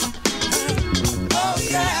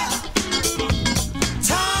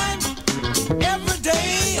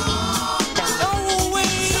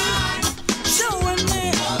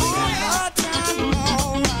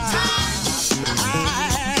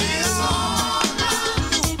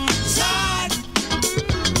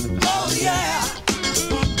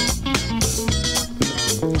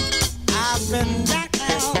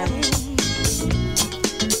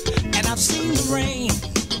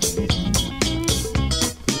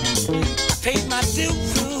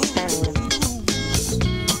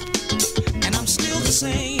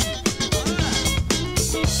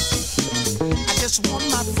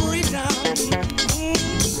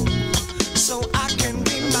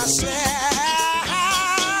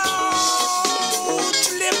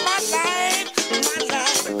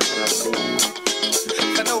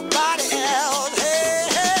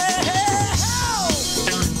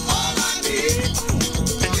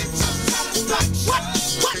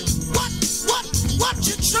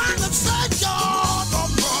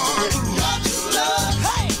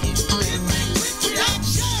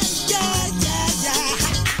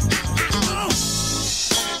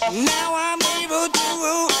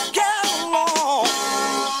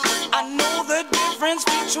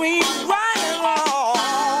 between right and wrong.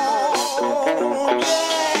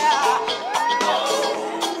 Yeah.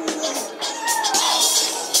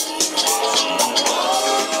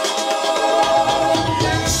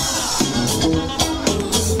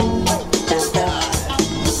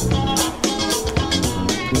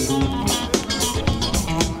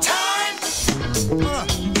 Time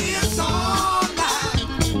is on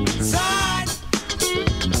my side.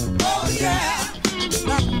 Oh yeah.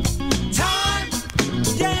 Time,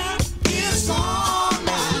 yeah,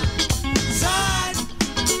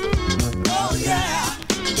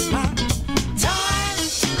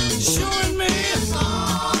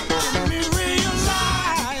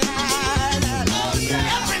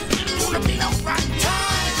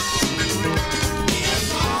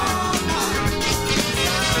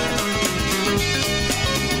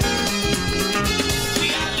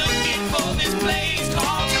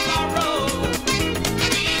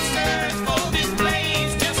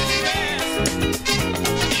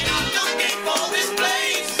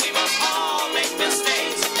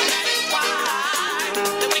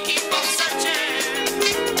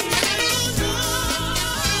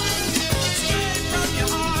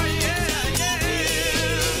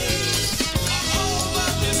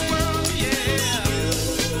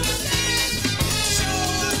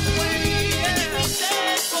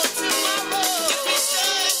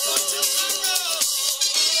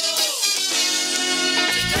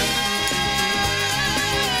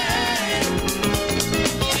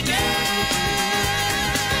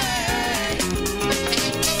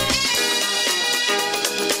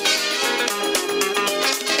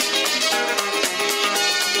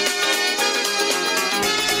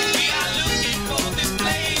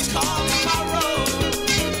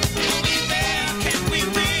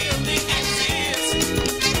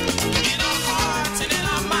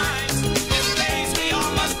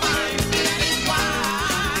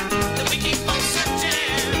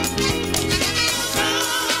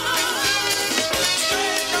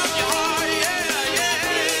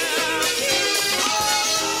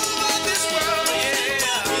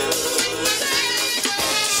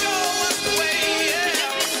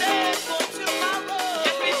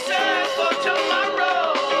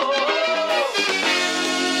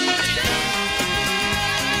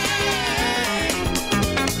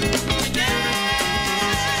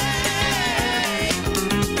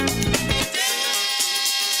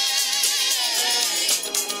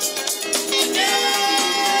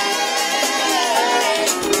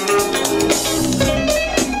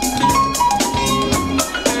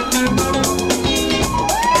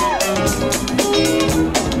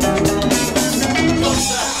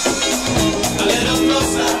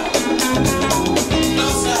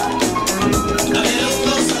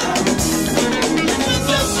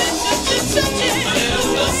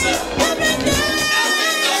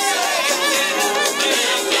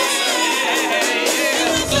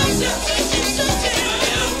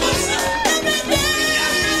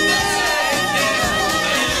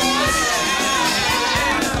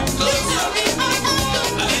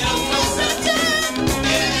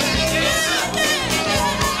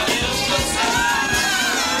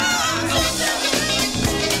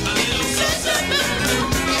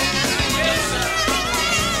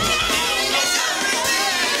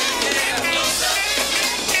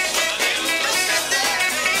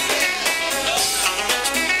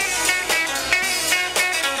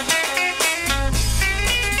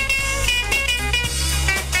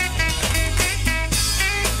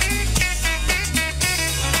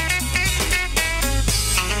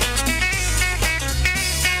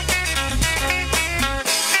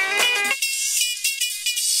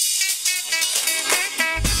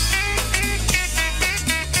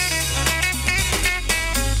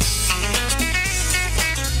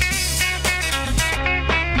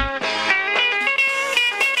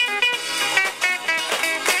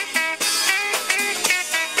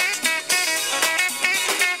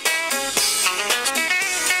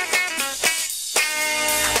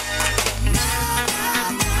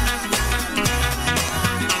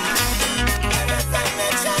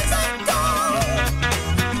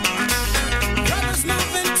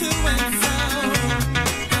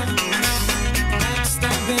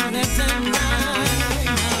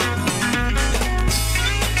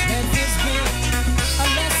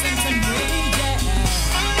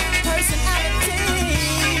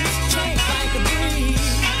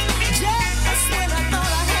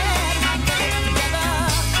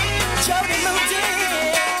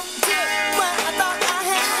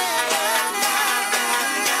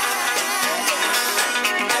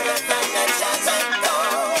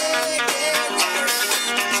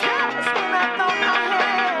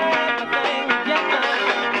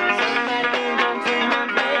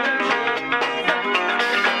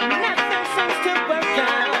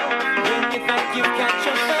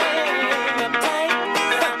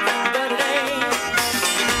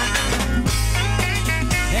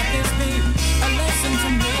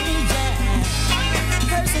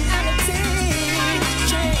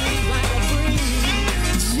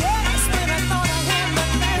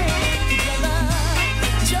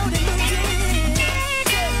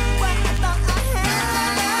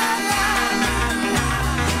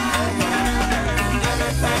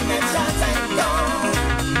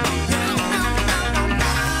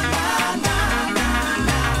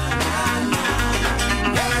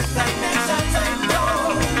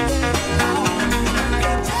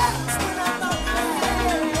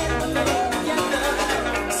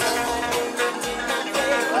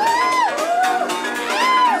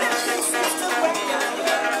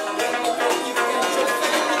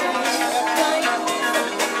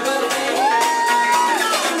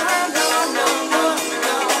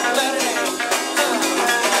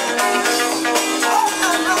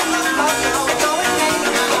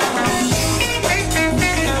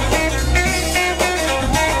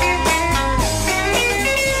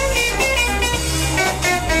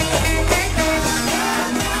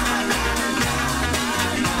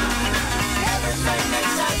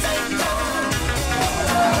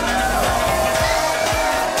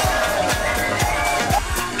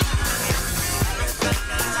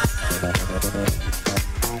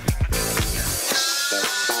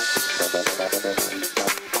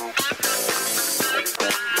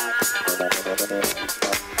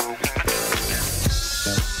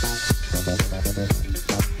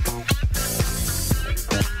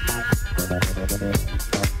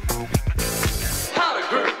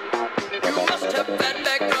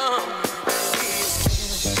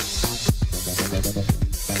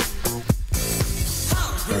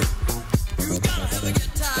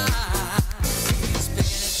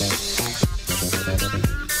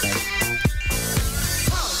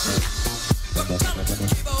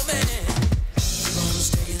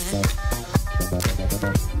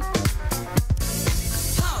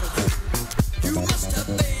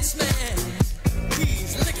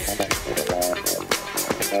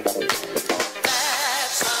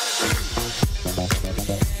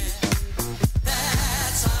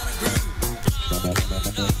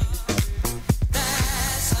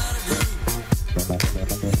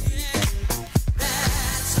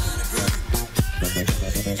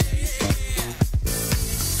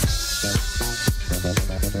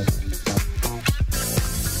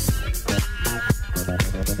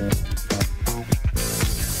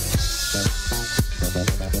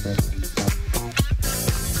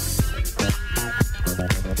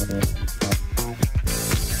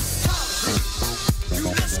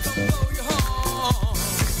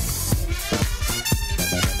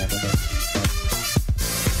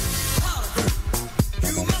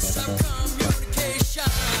 You must have communication.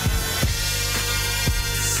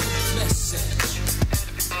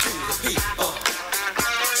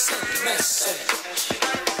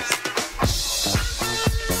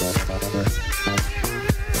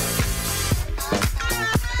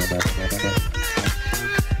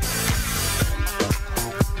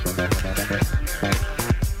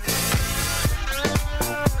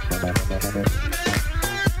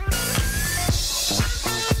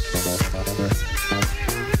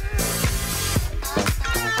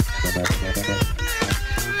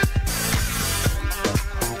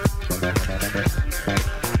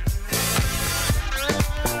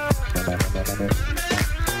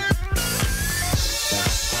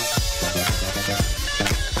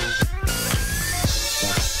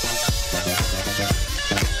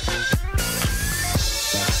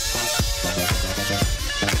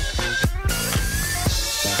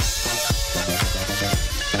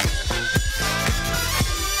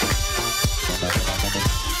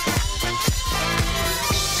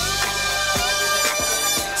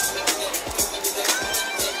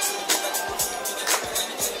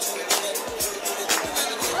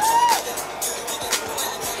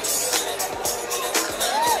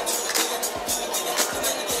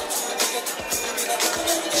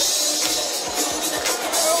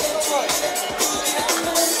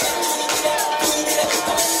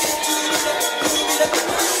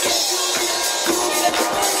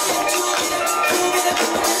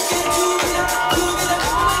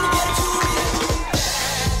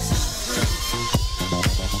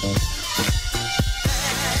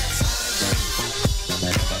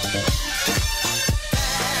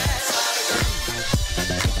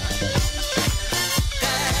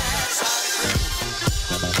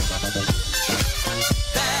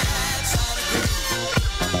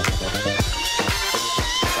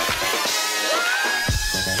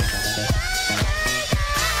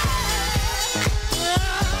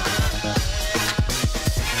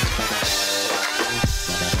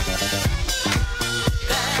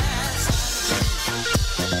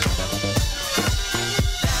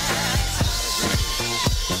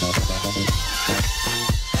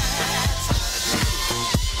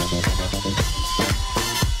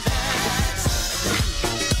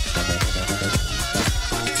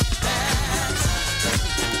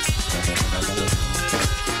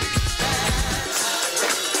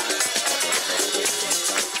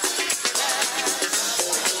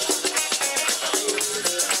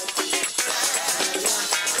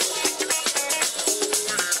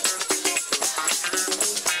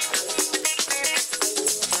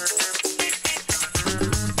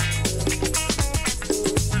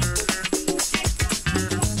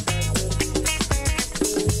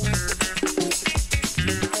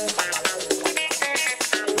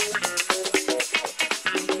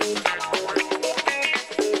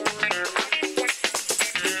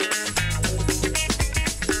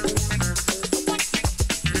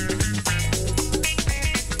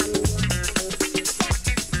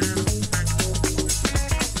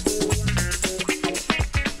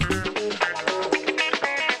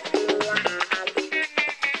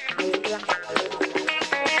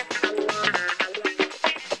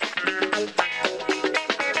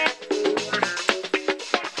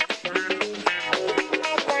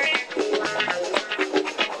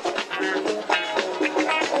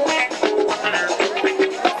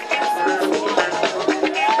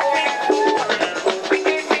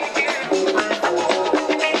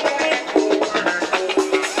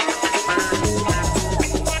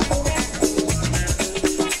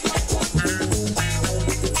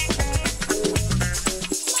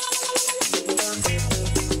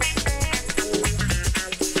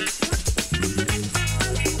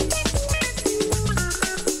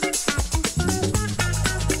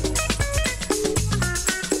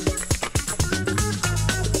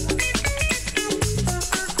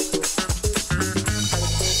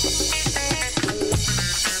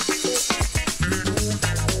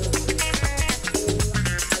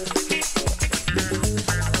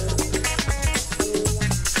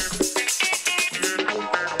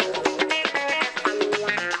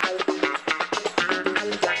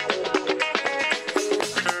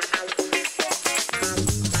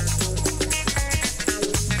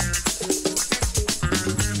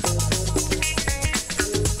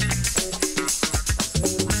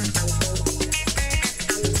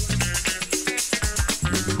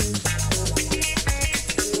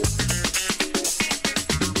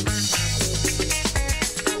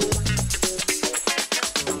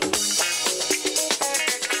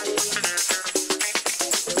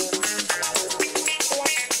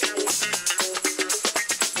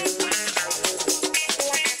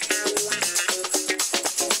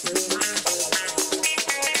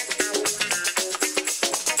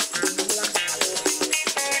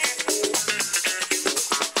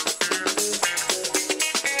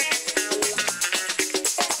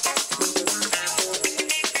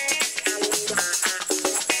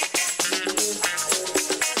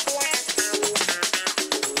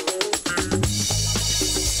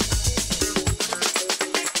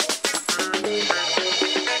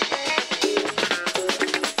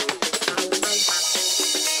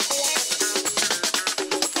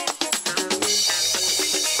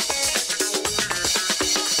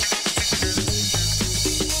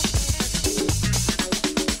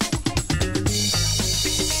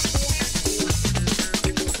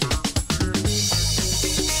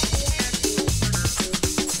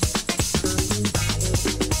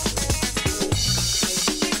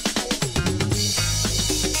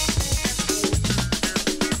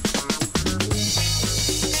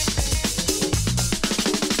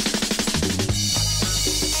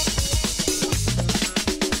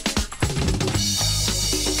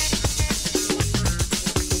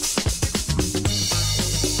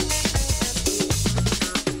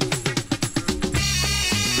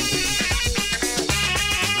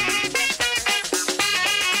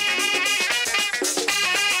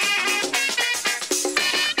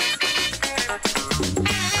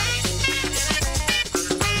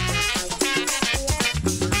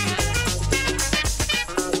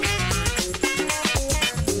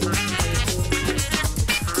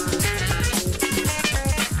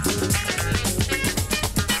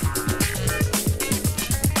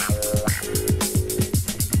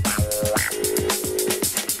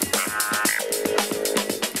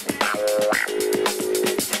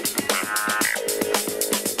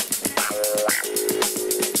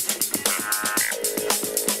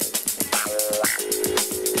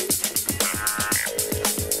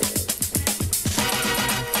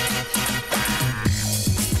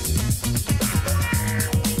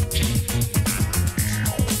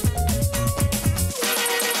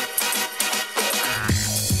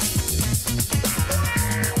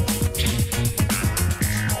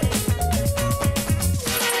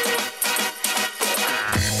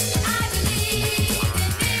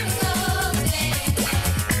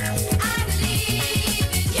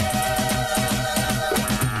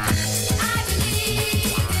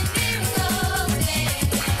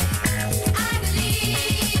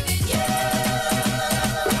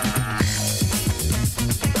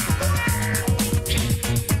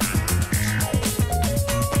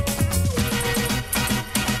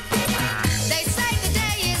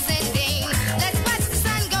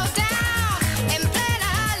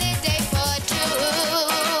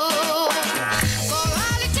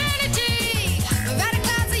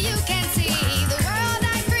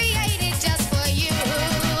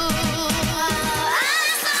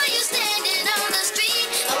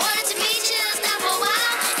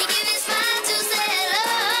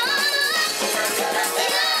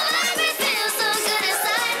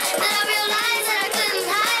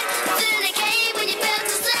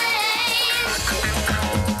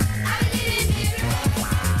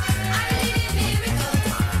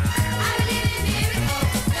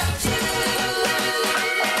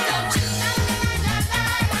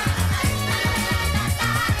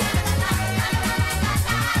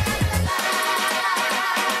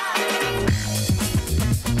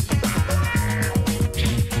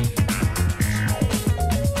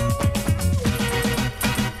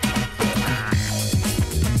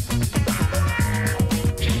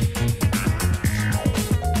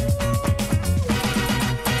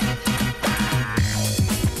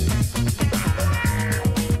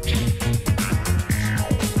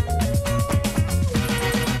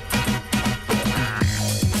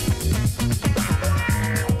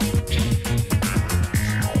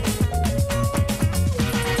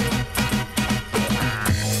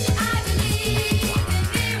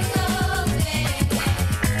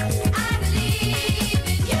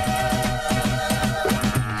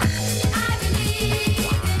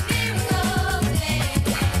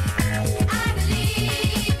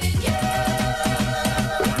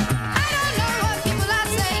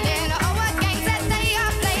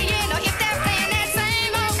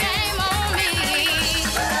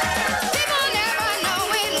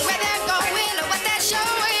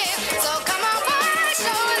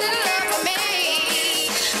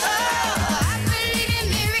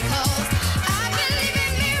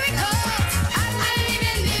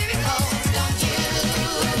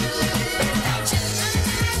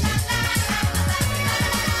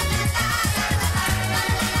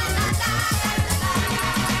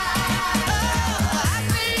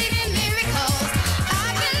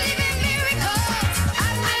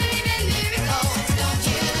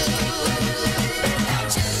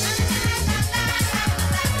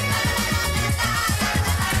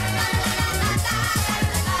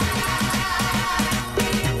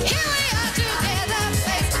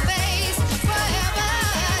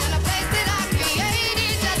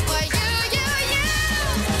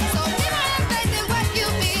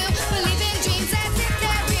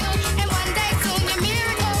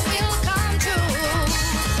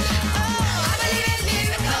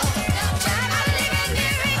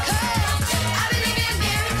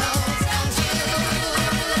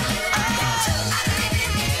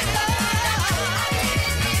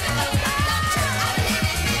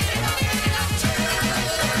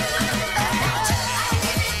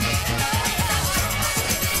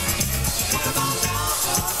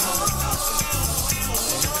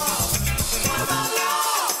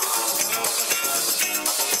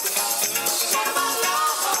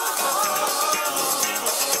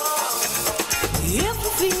 if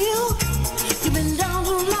you feel you've been down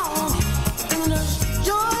too long, and the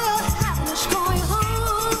joy of happiness call you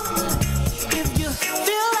home. If you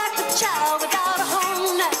feel like a child without a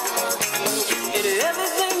home now, and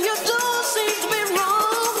everything you do seems to be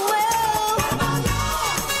wrong, well,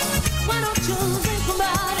 why don't you think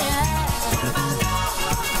about it?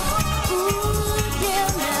 Ooh, yeah,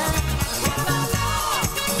 man.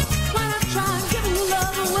 Why not try giving your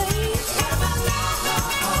love away?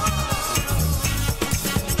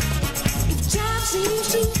 If time seems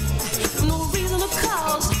to no reason to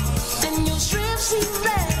cause, and your strength seems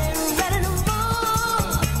ready to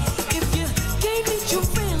fall. If you can't meet your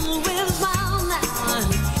friends with a smile now,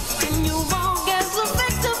 and you walk as a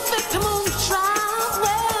victim on trial,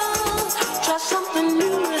 well, try something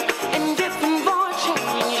new and different for a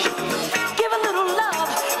change. Give a little love,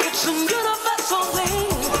 it's a universal thing.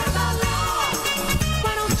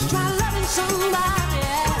 Why don't you try loving somebody?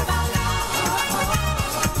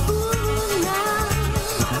 Ooh, now.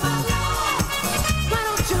 Why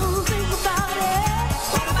don't you think about it?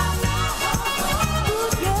 Ooh,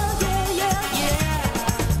 yeah, yeah, yeah, yeah.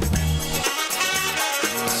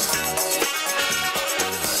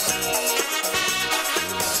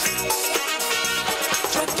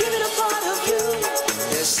 Try giving a part of you.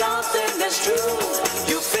 There's something that's true.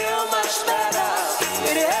 You feel much better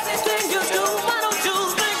in everything you do. Why don't you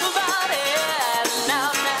think about it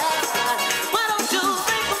now, now? Why don't you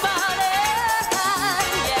think about it?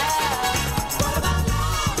 Yeah. What about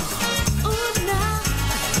love? Ooh, now,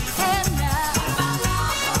 and now.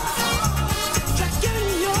 Try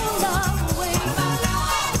giving your love away.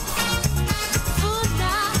 Ooh,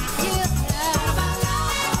 now, yeah, yeah.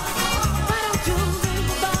 Why don't you think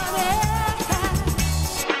about it?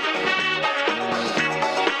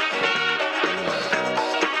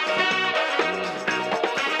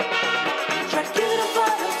 Try giving a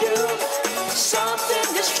part of you. Something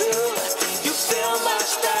that's true. You feel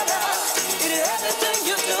much better in everything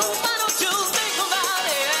you do. Why don't you think about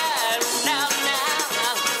it now,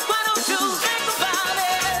 now? Why don't you think about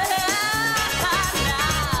it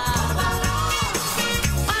now?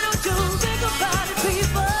 Why don't you think about it,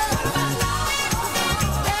 people?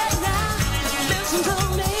 Hey, now, listen to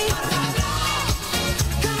me.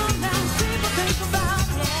 Come on now, people, think about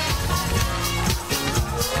it.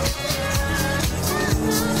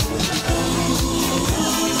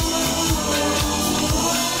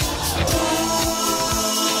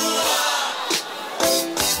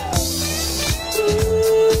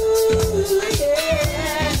 Ooh,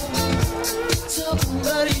 yeah.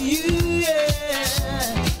 Somebody you, yeah.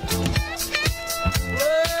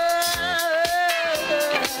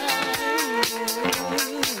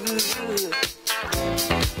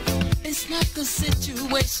 It's not the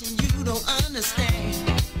situation you don't understand.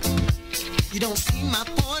 You don't see my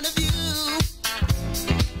point of view.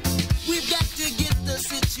 We've got to get the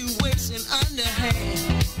situation under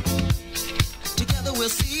hand. Together we'll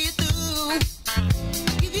see it through.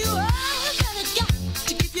 Give you all that I got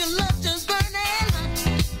to keep your love just burning hot.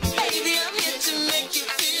 Baby, I'm here to make you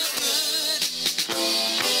feel good.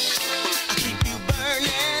 I keep you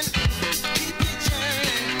burning, keep you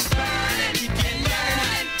churning, burning, keep you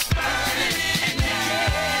burning, burning, and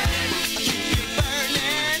yeah. I keep you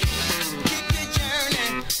burning, keep you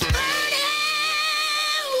churning, burning.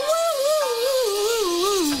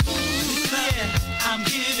 Woo, yeah. I'm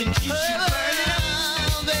giving, keep you burning,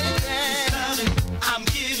 baby. I'm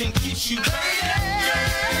giving, keep you burning.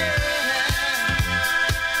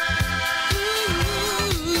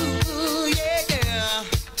 Ooh, yeah.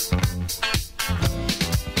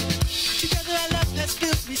 Together our love has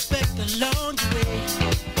built respect along the way.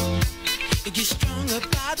 It gets stronger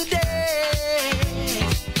by the day.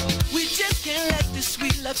 We just can't let this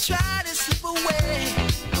sweet love try to slip away.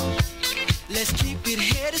 Let's keep it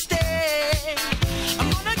here to stay. I'm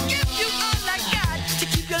gonna give you all I got to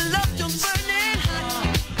keep your love just burning hot.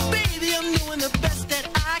 Baby, I'm doing the best that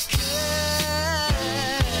I could.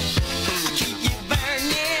 Keep you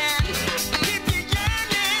burning, keep you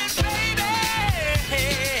yearning, baby.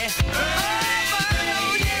 Oh,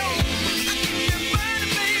 burn, yeah. Keep you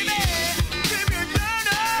burning, baby. Keep you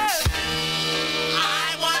burning.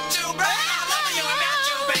 I want to burn. I love you, I got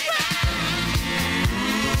you, baby.